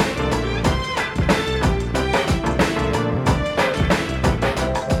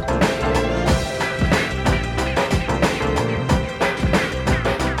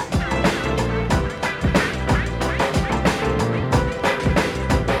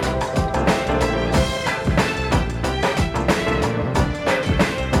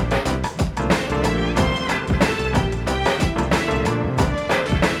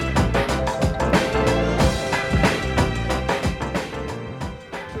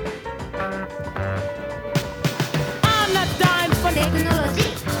 I'm not dying for テクノロジ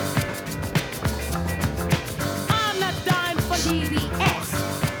ー I'm not dying for TBS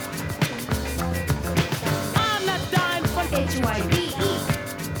I'm not dying for HYBE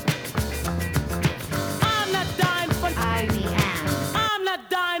I'm not dying for IBM I'm not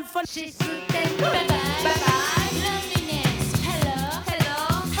dying for システムバイバイバイバイ Loneliness Hello Hello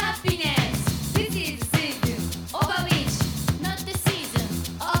Happiness This is the season over which Not the season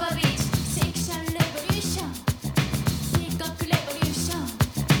over which Sexual revolution Peacock revolution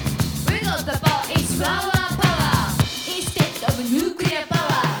We got the power It's flower power Instead of nuclear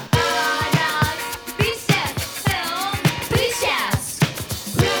power Alright Vicious Hello Precious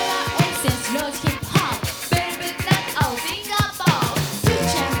Flower essence Rose hip hop Velvet nut or finger ball Put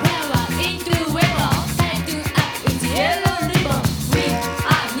your flower into weapon Time to up with the yellow ribbon We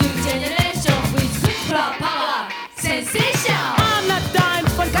are new generation with good flower power Sensation I'm not dying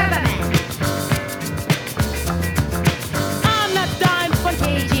for Government I'm not dying for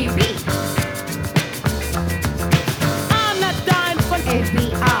KGB I'm not dying for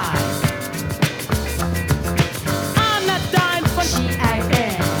FBI I'm not dying for CIA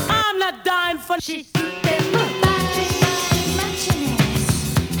I'm not dying for システムバイバイマッチョネス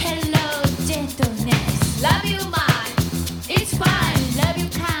Hello gentleness Love you mine It's fine Love you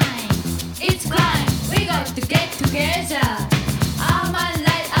kind It's fine We got to get together I'm a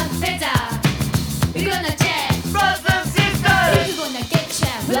light and feather We gonna change Brothers and sisters We gonna get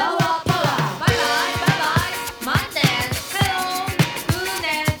ya Flower power Bye bye bye bye Monday Hello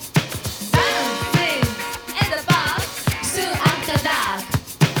Goodness Dancing in the park Soon after dark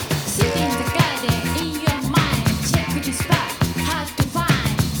Sit in the garden in your mind. Check the spot, hard to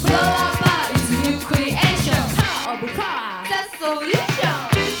find. Flower power is new creation. Power of power, the solution.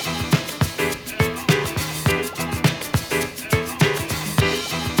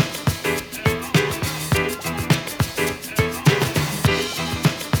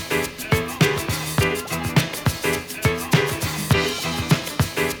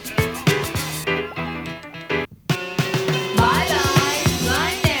 Bye bye,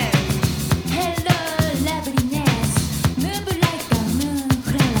 blindness. Hello, loveliness. Move like a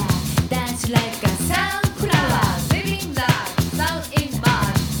moonflower. Dance like a sunflower. Living the sound in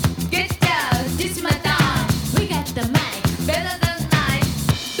bud. Get down, this is my time. We got the mic, better than night.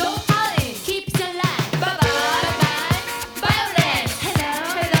 Don't hurry, keep it alive. Bye bye, bye bye. Violence. Hello,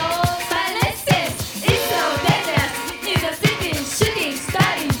 hello, silences. It's so dangerous. In the city, shooting,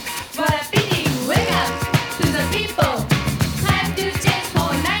 starting. For a beating, wake up to the people. Time to change for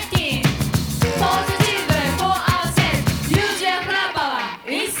 19. For the children, for ourselves. Use your flower power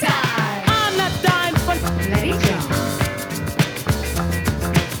inside. I'm not dying for Religion.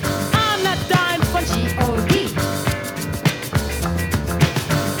 I'm not dying for G.O.D.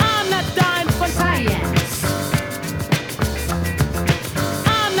 I'm not dying for Science.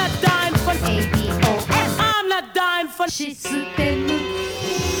 I'm not dying for A.D.O.M. I'm not dying for システム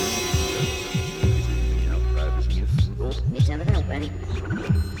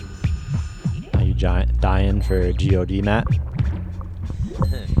Are you dying for God, Matt?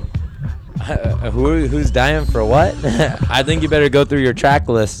 Who's dying for what? I think you better go through your track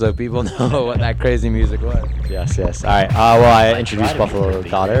list so people know what that crazy music was. Yes. All right. Well, I introduced Buffalo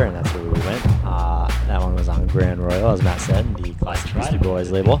Daughter, and that's where we went. That one was on Grand Royal, as Matt said, the Classic Beastie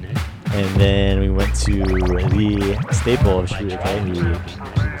Boys label. And then we went to the staple of Shibuya K, who we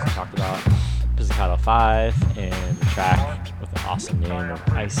talked about, Pizzicato 5, and the track with the awesome name of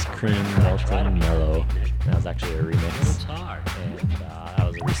Ice Cream Melting Mellow. And that was actually a remix. And that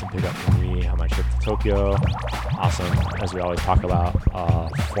was a recent pickup for me on my trip to Tokyo. Awesome, as we always talk about,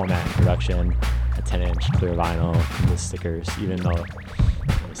 format and production, a 10-inch clear vinyl, and the stickers, even though, let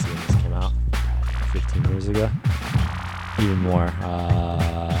me see when this came out, 15 years ago. Even more,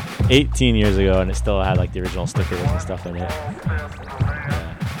 18 years ago, and it still had like the original stickers and stuff in it. Yeah,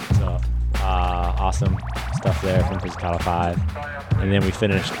 so awesome stuff there from Pizzicato 5. And then we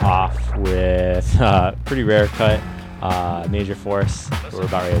finished off with pretty rare cut, Major Force, that we're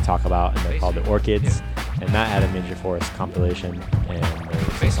about ready to talk about, and they're called The Orchids. And that had a Major Force compilation, and there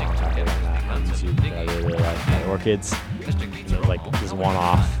was a song title on that on YouTube that I really like, The Orchids. And it was like this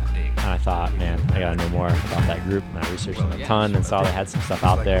one-off, and I thought, man, I gotta know more about that group. And I researched them a ton and saw they had some stuff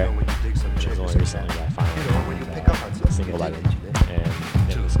out there. Which was only recently that I finally found a single by them,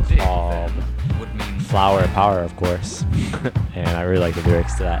 and it was called Flower Power, of course. And I really like the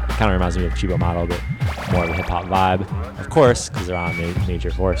lyrics to that. It kind of reminds me of Chibo Model, but more of a hip-hop vibe, of course, because they're on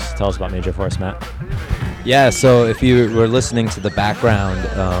Major Force. Tell us about Major Force, Matt. Yeah, so if you were listening to the background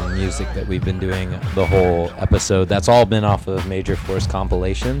music that we've been doing the whole episode, that's all been off of Major Force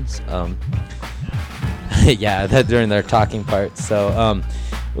compilations. Yeah, that during their talking parts. So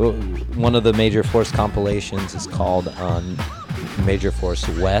one of the Major Force compilations is called Major Force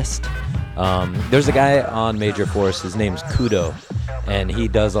West. There's a guy on Major Force, his name's Kudo, and he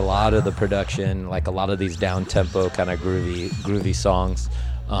does a lot of the production, like a lot of these down-tempo kind of groovy songs.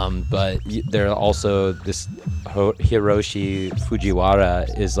 But there are also this Hiroshi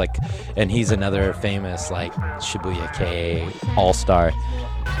Fujiwara is like, and he's another famous like Shibuya K all-star.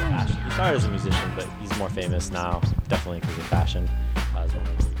 He started as a musician, but he's more famous now, definitely because of fashion. As one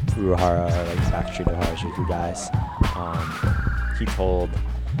of the Uruhara, or like Backstreet or Harajuku guys. He told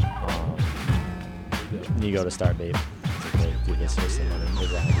Nigo to start Bape. Do this for someone, and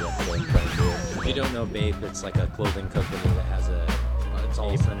his idea for going to do it. If you don't know Bape, it's like a clothing company that has it's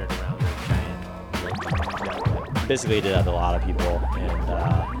all centered around a giant. Basically, he did that to a lot of people,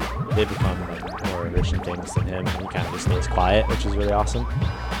 and they become like more rich in things than him, and he kind of just stays quiet, which is really awesome.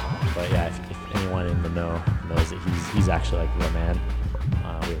 But yeah, if anyone in the know knows that he's actually like the man.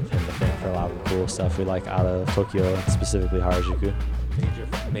 We have him to thank for a lot of the cool stuff we like out of Tokyo, specifically Harajuku.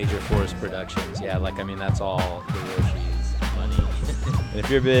 Major Force Productions, yeah, like I mean that's all Hiroshi's money. And if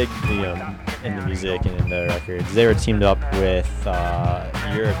you're big, into music and into records, they were teamed up with a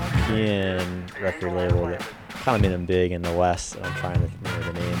European record label that kind of made them big in the West. I'm trying to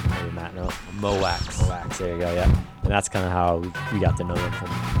remember the name. Maybe Matt knows. Mowax. There you go. Yeah. And that's kind of how we got to know them from.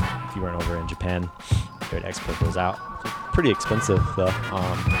 If you weren't over in Japan, they would export those out. Pretty expensive though.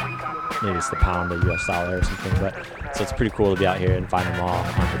 Maybe it's the pound, the US dollar or something. But so it's pretty cool to be out here and find them all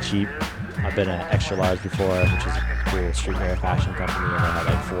on the cheap. I've been at Extra Large before, which is a cool streetwear fashion company, and they had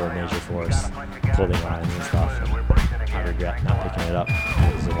like 4 Major Force clothing lines and stuff. And I regret not picking it up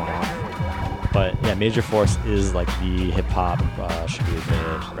because it went off. But yeah, Major Force is like the hip hop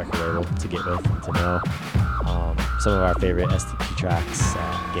Shibuya record label to get with and to know. Some of our favorite STP tracks,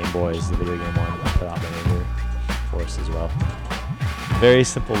 Game Boys, the video game one, put out by Major Force as well. Very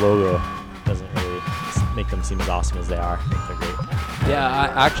simple logo, doesn't really make them seem as awesome as they are. I think they're great. Yeah,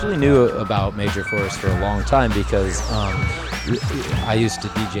 I actually knew about Major Force for a long time because I used to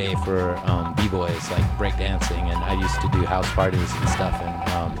DJ for b-boys, like breakdancing, and I used to do house parties and stuff,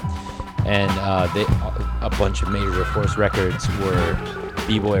 and a bunch of Major Force records were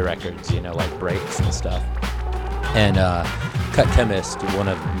b-boy records, like breaks and stuff. And Cut Chemist, one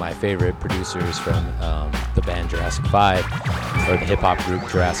of my favorite producers from the band Jurassic 5, or the hip-hop group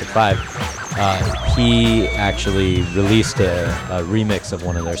Jurassic 5, he actually released a remix of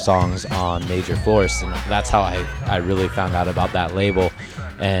one of their songs on Major Force, and that's how I really found out about that label.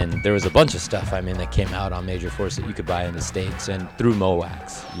 And there was a bunch of stuff, that came out on Major Force that you could buy in the States and through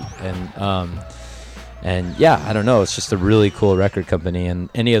Mowax. And yeah, I don't know, it's just a really cool record company, and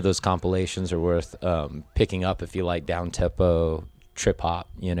any of those compilations are worth picking up if you like down-tempo, trip-hop,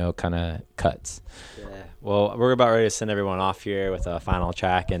 kind of cuts. Yeah. Well, we're about ready to send everyone off here with a final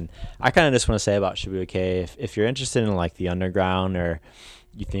track, and I kind of just want to say about Shibuya K, if you're interested in like the underground, or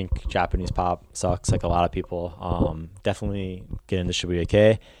you think Japanese pop sucks like a lot of people, definitely get into Shibuya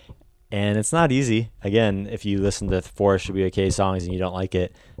K. And it's not easy. Again, if you listen to 4 Shibuya K songs and you don't like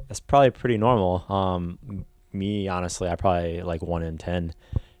it, that's probably pretty normal. Me, honestly, I probably like 1 in 10.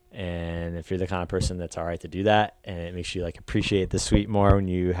 And if you're the kind of person that's all right to do that, and it makes you like appreciate the sweet more when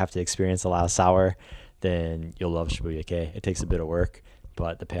you have to experience a lot of sour, then you'll love Shibuya K. It takes a bit of work,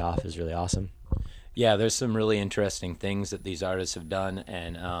 but the payoff is really awesome. Yeah, there's some really interesting things that these artists have done,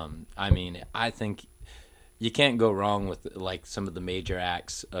 and I think you can't go wrong with like some of the major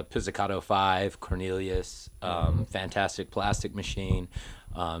acts. Pizzicato 5, Cornelius, Fantastic Plastic Machine,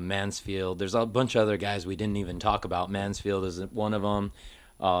 Mansfield. There's a bunch of other guys we didn't even talk about. Mansfield is one of them,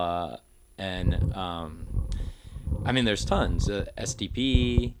 there's tons.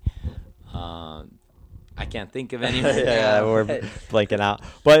 STP. I can't think of any. Yeah, we're blanking out.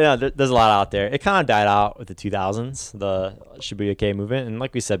 But yeah, there's a lot out there. It kind of died out with the 2000s, the Shibuya K movement. And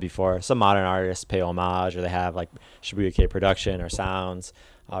like we said before, some modern artists pay homage, or they have like Shibuya K production or sounds.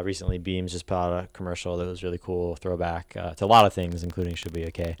 Recently, Beams just put out a commercial that was really cool, throwback to a lot of things, including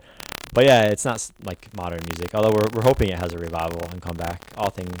Shibuya K. But yeah, it's not like modern music, although we're hoping it has a revival and come back. All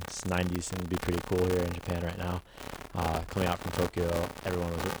things 90s seem to be pretty cool here in Japan right now. Coming out from Tokyo, the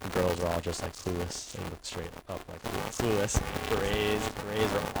girls were all just like Clueless. They look straight up like Clueless.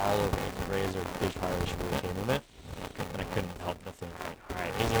 Berets are all over it. Berets are a big part of the Shibuya K movement. And I couldn't help but think, all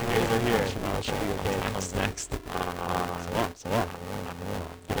right, these are here. Now Shibuya K comes next. So yeah.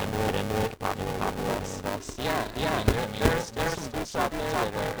 Get into it. Yeah. There's some groups out there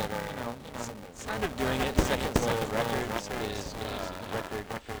that are, kind of doing it. Second Soul Records is a record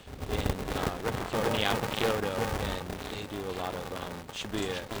company out of Kyoto, and they do a lot of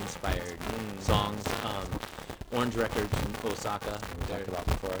Shibuya-inspired songs. Orange Records from Osaka. We talked about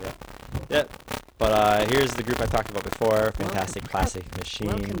before, yeah. But here's the group I talked about before, Fantastic Classic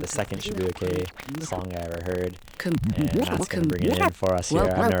Machine, the second Shibuya K song I ever heard. And Matt's going to bring it in for us here.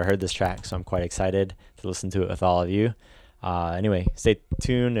 I've never heard this track, so I'm quite excited to listen to it with all of you. Anyway, stay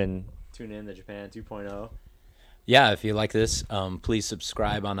tuned and tune in to Japan 2.0. Yeah, if you like this, please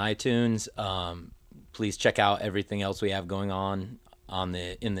subscribe on iTunes. Please check out everything else we have going on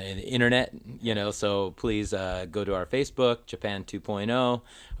the internet, so please go to our Facebook, Japan 2.0,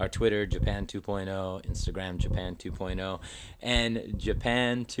 our Twitter, Japan 2.0, Instagram, Japan 2.0, and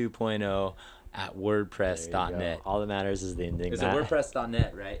Japan 2.0 at WordPress.net. All that matters is the ending. Is it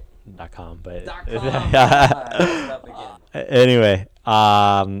WordPress.net, right? .com, but .com. Anyway,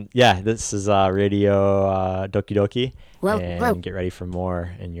 this is Radio Doki Doki, and get ready for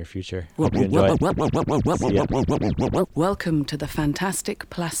more in your future. Hope you enjoy. See ya. Welcome to the fantastic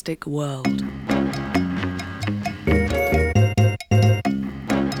plastic world.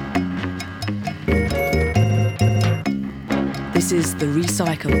 This is the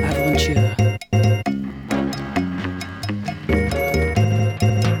Recycle Aventure.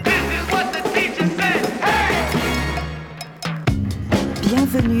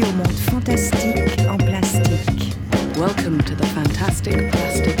 Bienvenue au monde fantastique en plastique. Welcome to the fantastic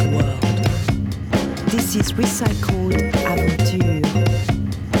plastic world. This is Recycled Aventure.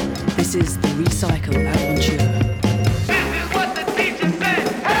 This is the Recycle Aventure.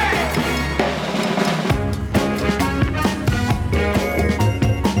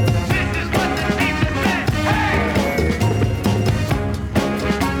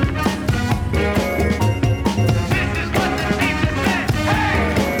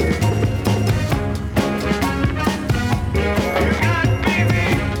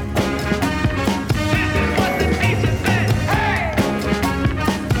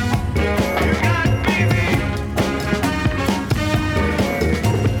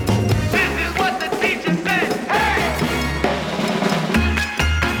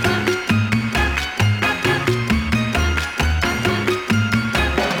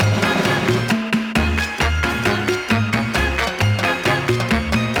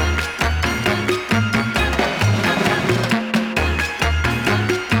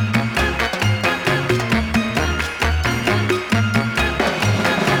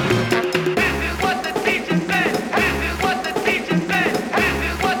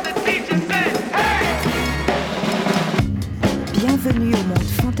 Bienvenue au monde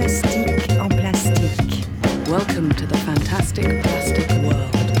fantastique en plastique. Welcome to the fantastic plastic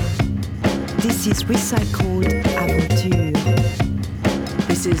world. This is Recycled Aventure.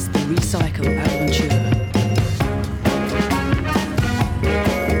 This is the Recycle Aventure.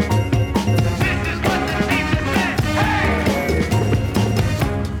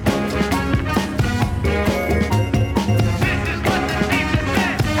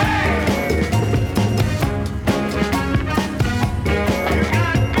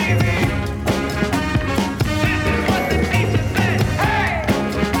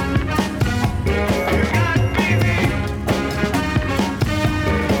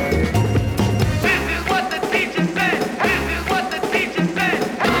 This is what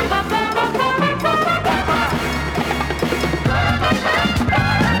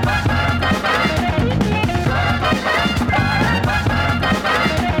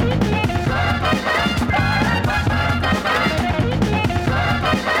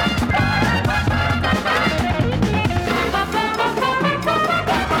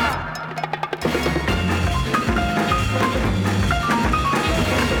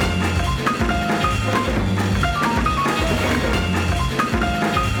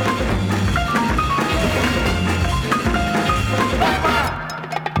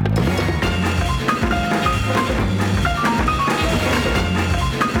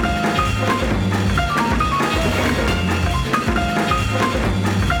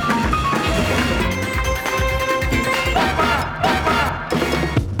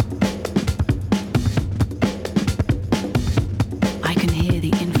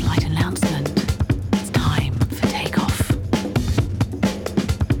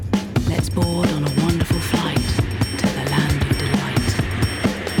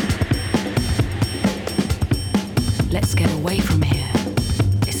Let's get away from here.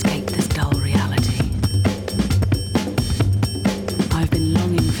 Escape this dull reality. I've been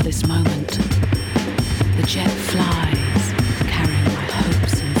longing for this moment. The jet flies, carrying my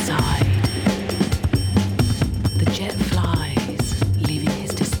hopes inside. The jet flies, leaving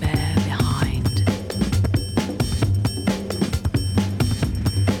his despair behind.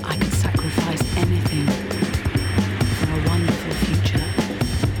 I could sacrifice anything for a wonderful future.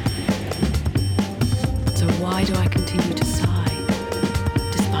 So why do I continue to sigh,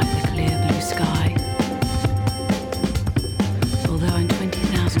 despite the clear blue sky? Although I'm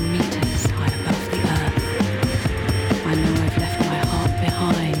 20,000 meters high above the earth, I know I've left my heart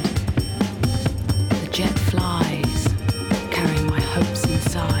behind. The jet flies, carrying my hopes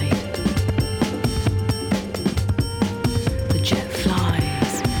inside. The jet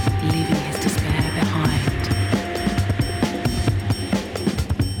flies, leaving his despair behind.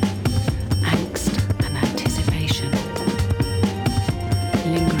 Angst and anticipation,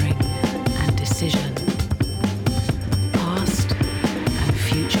 lingering and decision, past and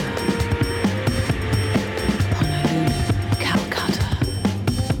future. Honolulu, Calcutta.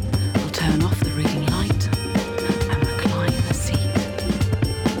 I'll turn off the reading light and recline the seat.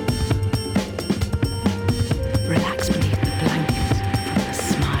 Relax beneath the blanket from the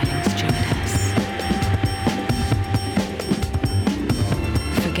smiling stewardess.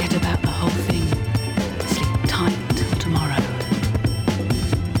 Forget about the whole thing. Sleep tight till tomorrow.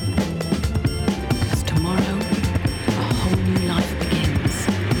 'Cause tomorrow, a whole new life begins.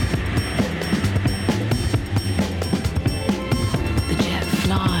 The jet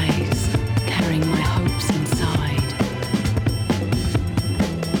flies, carrying my hopes inside.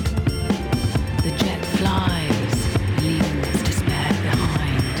 The jet flies, leaving its despair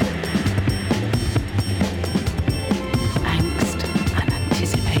behind. Angst and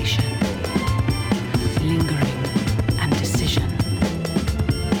anticipation, lingering and decision,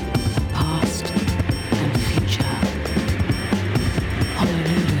 past and future.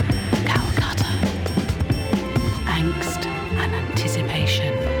 Honolulu, Calcutta. Angst and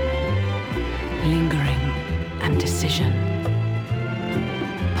anticipation, lingering and decision,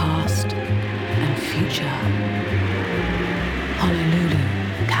 past and future. Honolulu,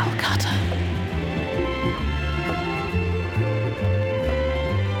 Calcutta.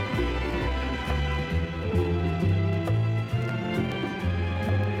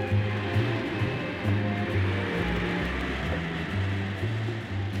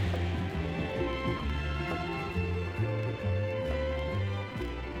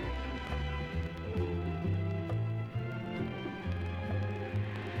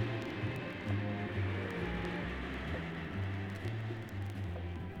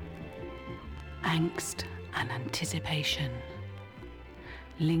 Angst and anticipation,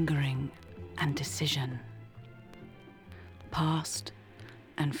 lingering and decision, past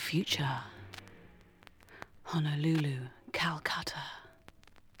and future. Honolulu, Calcutta.